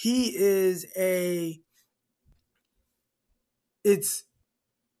 he is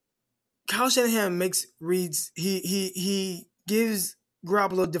Kyle Shanahan makes reads. He gives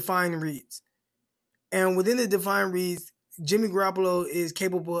Garoppolo defined reads. And within the defined reads, Jimmy Garoppolo is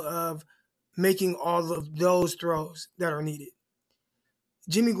capable of making all of those throws that are needed.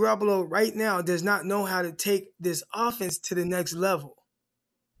 Jimmy Garoppolo right now does not know how to take this offense to the next level.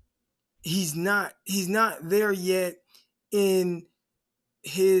 He's not there yet in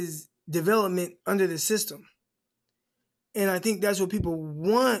his development under the system. And I think that's what people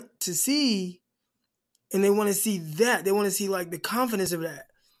want to see. And they want to see that. They want to see like the confidence of that.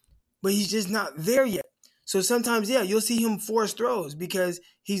 But he's just not there yet. So sometimes, you'll see him force throws because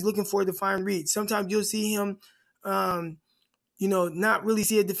he's looking for a defined read. Sometimes you'll see him, not really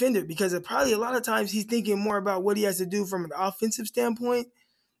see a defender, because probably a lot of times he's thinking more about what he has to do from an offensive standpoint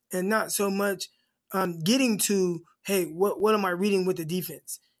and not so much getting to, hey, what am I reading with the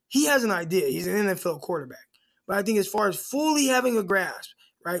defense? He has an idea. He's an NFL quarterback. But I think as far as fully having a grasp,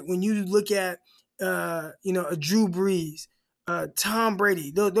 right, when you look at, a Drew Brees, Tom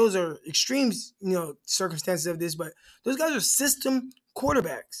Brady, those are extreme, circumstances of this, but those guys are system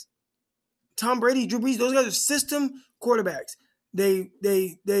quarterbacks. Tom Brady, Drew Brees, those guys are system quarterbacks. They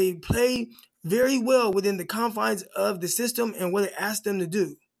play very well within the confines of the system and what it asks them to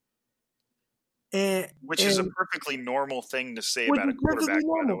do. Which is a perfectly normal thing to say about a quarterback,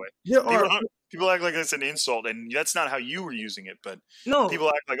 by the way. People act like it's an insult, and that's not how you were using it. But no, people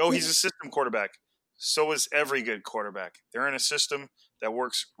act like, oh, he's a system quarterback. So is every good quarterback. They're in a system that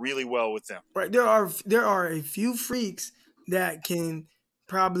works really well with them. Right. There are a few freaks that can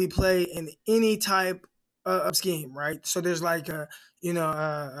probably play in any type of scheme, right? So there's like,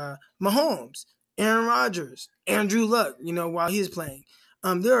 Mahomes, Aaron Rodgers, Andrew Luck, while he's playing.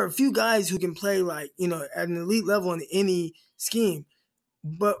 There are a few guys who can play at an elite level in any scheme.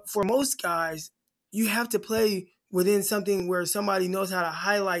 But for most guys, you have to play within something where somebody knows how to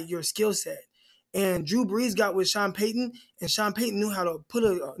highlight your skill set. And Drew Brees got with Sean Payton, and Sean Payton knew how to put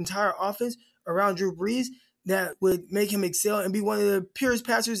an entire offense around Drew Brees that would make him excel and be one of the purest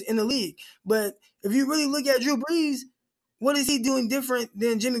passers in the league. But if you really look at Drew Brees, what is he doing different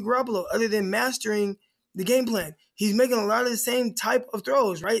than Jimmy Garoppolo other than mastering the game plan? He's making a lot of the same type of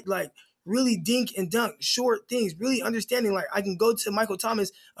throws, right? Like really dink and dunk, short things, really understanding like I can go to Michael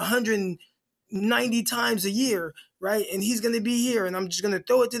Thomas 190 times a year, right? And he's going to be here, and I'm just going to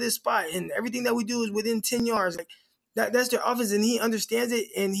throw it to this spot, and everything that we do is within 10 yards. Like that's their offense, and he understands it,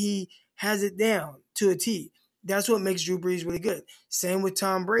 and he has it down to a T. That's what makes Drew Brees really good. Same with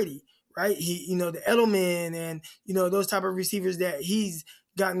Tom Brady, right? He, the Edelman and, those type of receivers that he's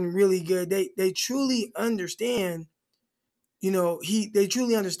gotten really good. They truly understand, they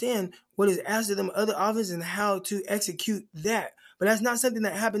truly understand what is asked of them other offense and how to execute that. But that's not something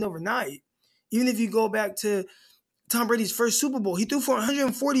that happened overnight. Even if you go back to Tom Brady's first Super Bowl, he threw for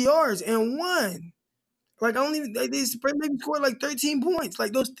 140 yards and won. Like they maybe scored like 13 points.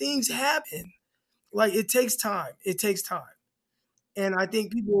 Like those things happen. Like it takes time. It takes time. And I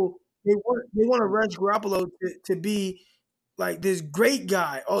think people they want to rush Garoppolo to be like this great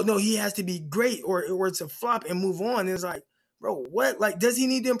guy. Oh no, he has to be great or it's a flop and move on. And it's like, bro, what? Like, does he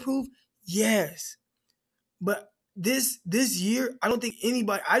need to improve? Yes. But this year, I don't think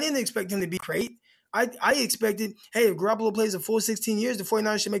anybody, I didn't expect him to be great. I expected, hey, if Garoppolo plays a full 16 years, the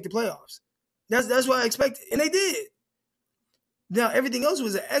 49ers should make the playoffs. That's what I expected. And they did. Now, everything else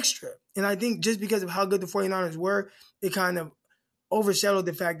was an extra. And I think just because of how good the 49ers were, it kind of overshadowed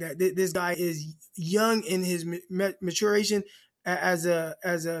the fact that this guy is young in his maturation as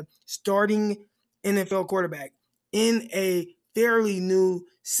a starting NFL quarterback in a fairly new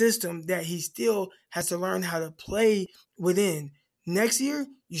system that he still has to learn how to play within. Next year,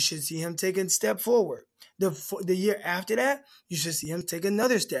 you should see him take a step forward. The year after that, you should see him take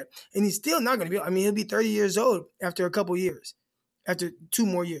another step. And he's still not going to be, he'll be 30 years old after a couple years. After 2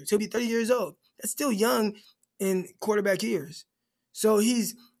 more years. He'll be 30 years old. That's still young in quarterback years. So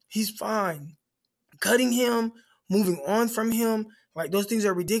he's fine. Cutting him, moving on from him, like those things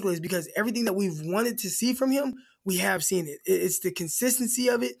are ridiculous because everything that we've wanted to see from him, we have seen it. It's the consistency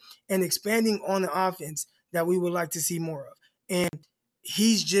of it and expanding on the offense that we would like to see more of. And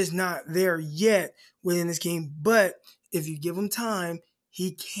he's just not there yet within this game. But if you give him time,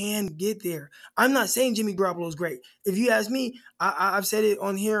 he can get there. I'm not saying Jimmy Garoppolo is great. If you ask me, I've said it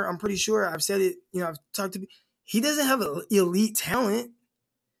on here. I'm pretty sure I've said it. I've talked to. He doesn't have an elite talent.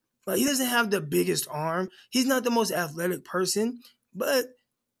 Like he doesn't have the biggest arm. He's not the most athletic person, but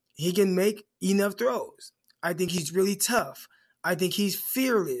he can make enough throws. I think he's really tough. I think he's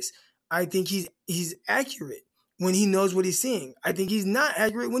fearless. I think he's accurate when he knows what he's seeing. I think he's not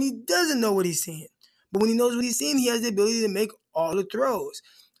accurate when he doesn't know what he's seeing. But when he knows what he's seeing, he has the ability to make all the throws.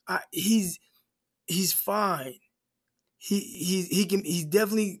 He's fine. He's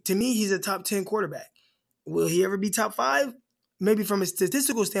definitely, to me, he's a top 10 quarterback. Will he ever be top 5? Maybe from a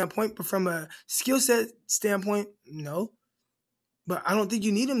statistical standpoint, but from a skill set standpoint, no. But I don't think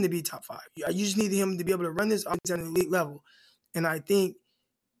you need him to be top 5. You just need him to be able to run this offense at an elite level. And I think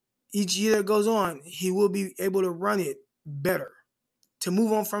each year that goes on, he will be able to run it better. To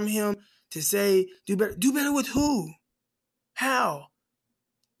move on from him, to say, do better. Do better with who? How?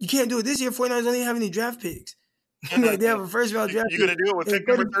 You can't do it this year. 49ers don't even have any draft picks. Like they have a first-round draft pick. You're going to do it with pick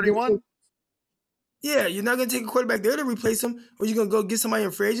number 31? Yeah, you're not going to take a quarterback there to replace him, or you're going to go get somebody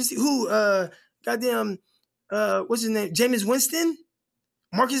in free agency. Who? Goddamn, what's his name? Jameis Winston?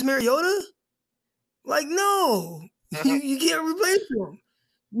 Marcus Mariota? Like, no. You can't replace him.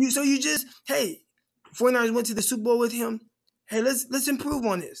 Hey, 49ers went to the Super Bowl with him. Hey, let's improve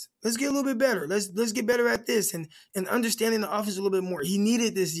on this. Let's get a little bit better. Let's get better at this and understanding the offense a little bit more. He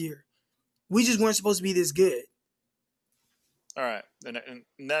needed this year. We just weren't supposed to be this good. All right. And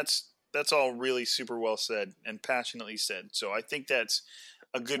that's all really super well said and passionately said. So I think that's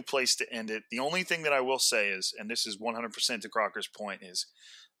a good place to end it. The only thing that I will say is, and this is 100% to Crocker's point, is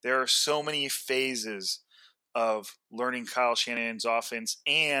there are so many phases of learning Kyle Shanahan's offense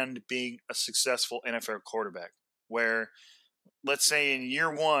and being a successful NFL quarterback, where let's say in year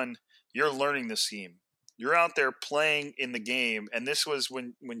one, you're learning the scheme. You're out there playing in the game. And this was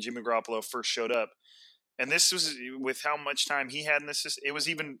when Jimmy Garoppolo first showed up. And this was with how much time he had in the system. It was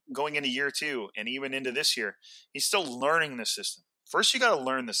even going into year two and even into this year. He's still learning the system. First, you got to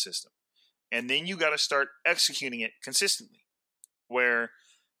learn the system. And then you got to start executing it consistently, where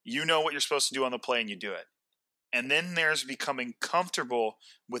you know what you're supposed to do on the play and you do it. And then there's becoming comfortable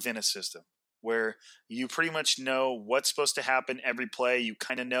within a system where you pretty much know what's supposed to happen every play. You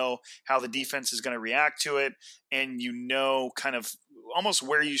kind of know how the defense is going to react to it, and you know kind of almost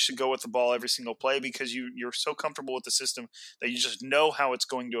where you should go with the ball every single play because you're so comfortable with the system that you just know how it's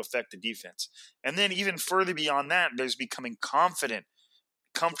going to affect the defense. And then even further beyond that, there's becoming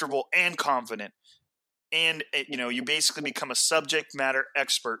comfortable and confident. And, you basically become a subject matter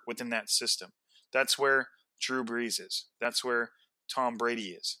expert within that system. That's where Drew Brees is. That's where Tom Brady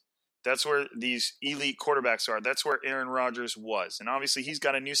is. That's where these elite quarterbacks are. That's where Aaron Rodgers was. And obviously he's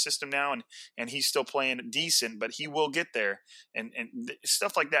got a new system now and he's still playing decent, but he will get there and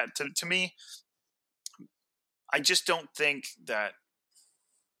stuff like that. To me, I just don't think that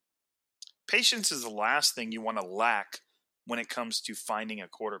patience is the last thing you want to lack when it comes to finding a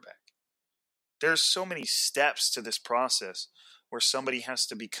quarterback. There's so many steps to this process where somebody has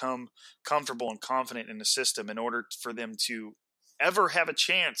to become comfortable and confident in the system in order for them to ever have a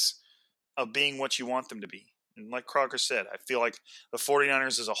chance of being what you want them to be. And like Crocker said, I feel like the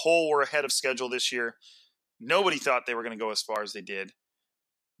 49ers as a whole were ahead of schedule this year. Nobody thought they were going to go as far as they did.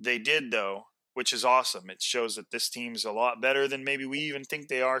 They did, though, which is awesome. It shows that this team's a lot better than maybe we even think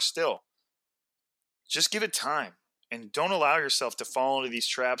they are still. Just give it time. And don't allow yourself to fall into these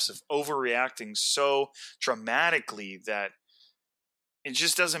traps of overreacting so dramatically that it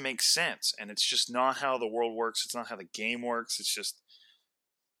just doesn't make sense. And it's just not how the world works. It's not how the game works. It's just,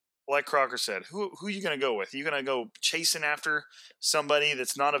 like Crocker said, who are you going to go with? Are you going to go chasing after somebody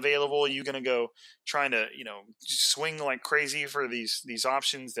that's not available? Are you going to go trying to, swing like crazy for these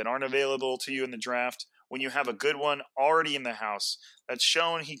options that aren't available to you in the draft when you have a good one already in the house that's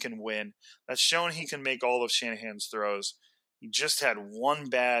shown he can win, that's shown he can make all of Shanahan's throws? He just had one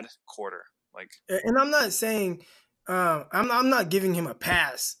bad quarter. And I'm not saying I'm not giving him a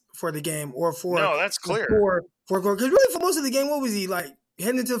pass for the game or for no, that's clear. Because really for most of the game, what was he like?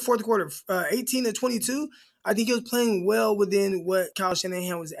 Heading into the fourth quarter, 18 to 22, I think he was playing well within what Kyle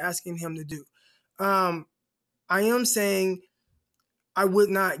Shanahan was asking him to do. I am saying I would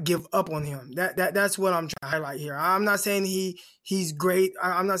not give up on him. That's what I'm trying to highlight here. I'm not saying he's great.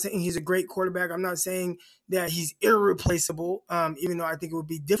 I'm not saying he's a great quarterback. I'm not saying that he's irreplaceable, even though I think it would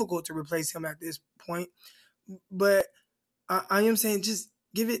be difficult to replace him at this point. But I am saying just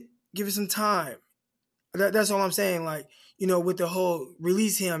give it some time. That's all I'm saying. With the whole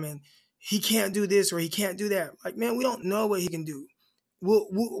release him and he can't do this or he can't do that. Man, we don't know what he can do.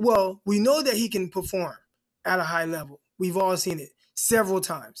 We know that he can perform at a high level. We've all seen it several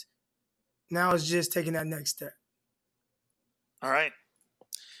times. Now it's just taking that next step. All right.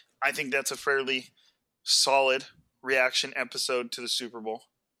 I think that's a fairly solid reaction episode to the Super Bowl.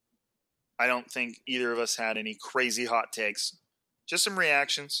 I don't think either of us had any crazy hot takes. Just some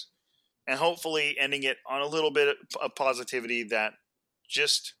reactions. And hopefully ending it on a little bit of positivity that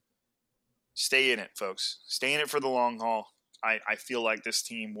just stay in it, folks. Stay in it for the long haul. I feel like this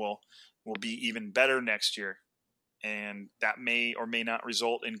team will be even better next year. And that may or may not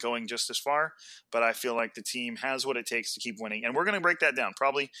result in going just as far. But I feel like the team has what it takes to keep winning. And we're going to break that down.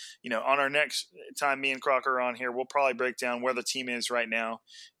 Probably, on our next time me and Crocker are on here, we'll probably break down where the team is right now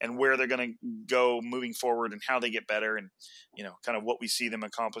and where they're going to go moving forward and how they get better and, kind of what we see them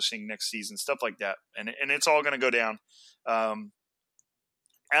accomplishing next season, stuff like that. And it's all going to go down.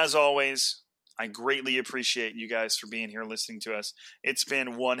 As always, I greatly appreciate you guys for being here listening to us. It's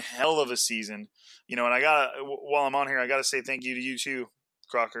been one hell of a season. And while I'm on here, I got to say thank you to you too,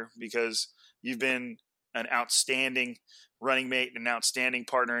 Crocker, because you've been an outstanding running mate, an outstanding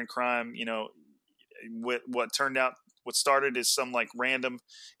partner in crime, with what turned out what started as some like random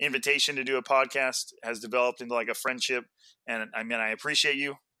invitation to do a podcast has developed into like a friendship. And I mean, I appreciate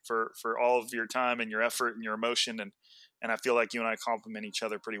you for all of your time and your effort and your emotion. And I feel like you and I complement each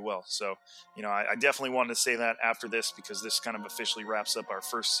other pretty well. So, you know, I definitely wanted to say that after this, because this kind of officially wraps up our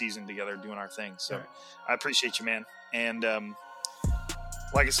first season together doing our thing. So right. I appreciate you, man. And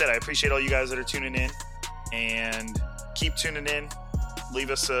like I said, I appreciate all you guys that are tuning in, and keep tuning in. Leave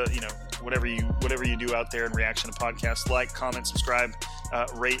us whatever you do out there in reaction to podcasts, like, comment, subscribe,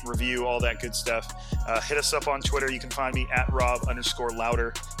 rate, review, all that good stuff. Hit us up on Twitter. You can find me at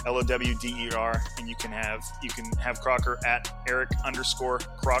Rob_Lowder, LOWDER, and you can have Crocker at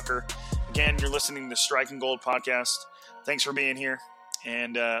Eric_Crocker. Again, you're listening to Striking Gold podcast. Thanks for being here.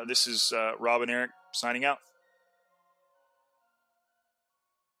 And this is Rob and Eric signing out.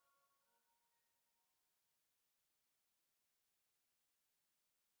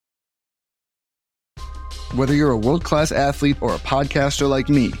 Whether you're a world-class athlete or a podcaster like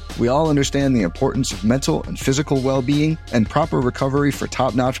me, we all understand the importance of mental and physical well-being and proper recovery for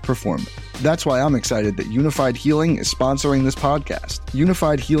top-notch performance. That's why I'm excited that Unified Healing is sponsoring this podcast.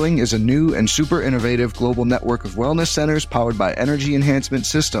 Unified Healing is a new and super innovative global network of wellness centers powered by Energy Enhancement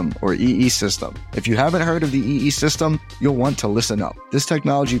System, or EE System. If you haven't heard of the EE System, you'll want to listen up. This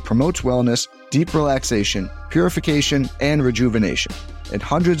technology promotes wellness, deep relaxation, purification, and rejuvenation. At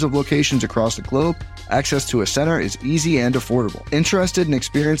hundreds of locations across the globe, access to a center is easy and affordable. Interested in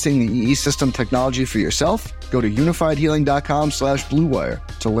experiencing the EE System technology for yourself? Go to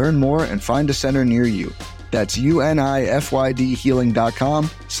unifiedhealing.com/bluewire to learn more and find a center near you. That's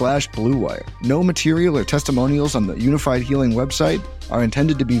unifydhealing.com/bluewire. No material or testimonials on the Unified Healing website are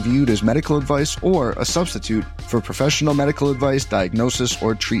intended to be viewed as medical advice or a substitute for professional medical advice, diagnosis,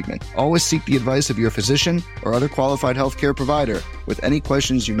 or treatment. Always seek the advice of your physician or other qualified healthcare provider with any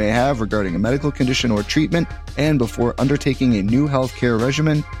questions you may have regarding a medical condition or treatment, and before undertaking a new healthcare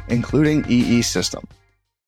regimen, including EE System.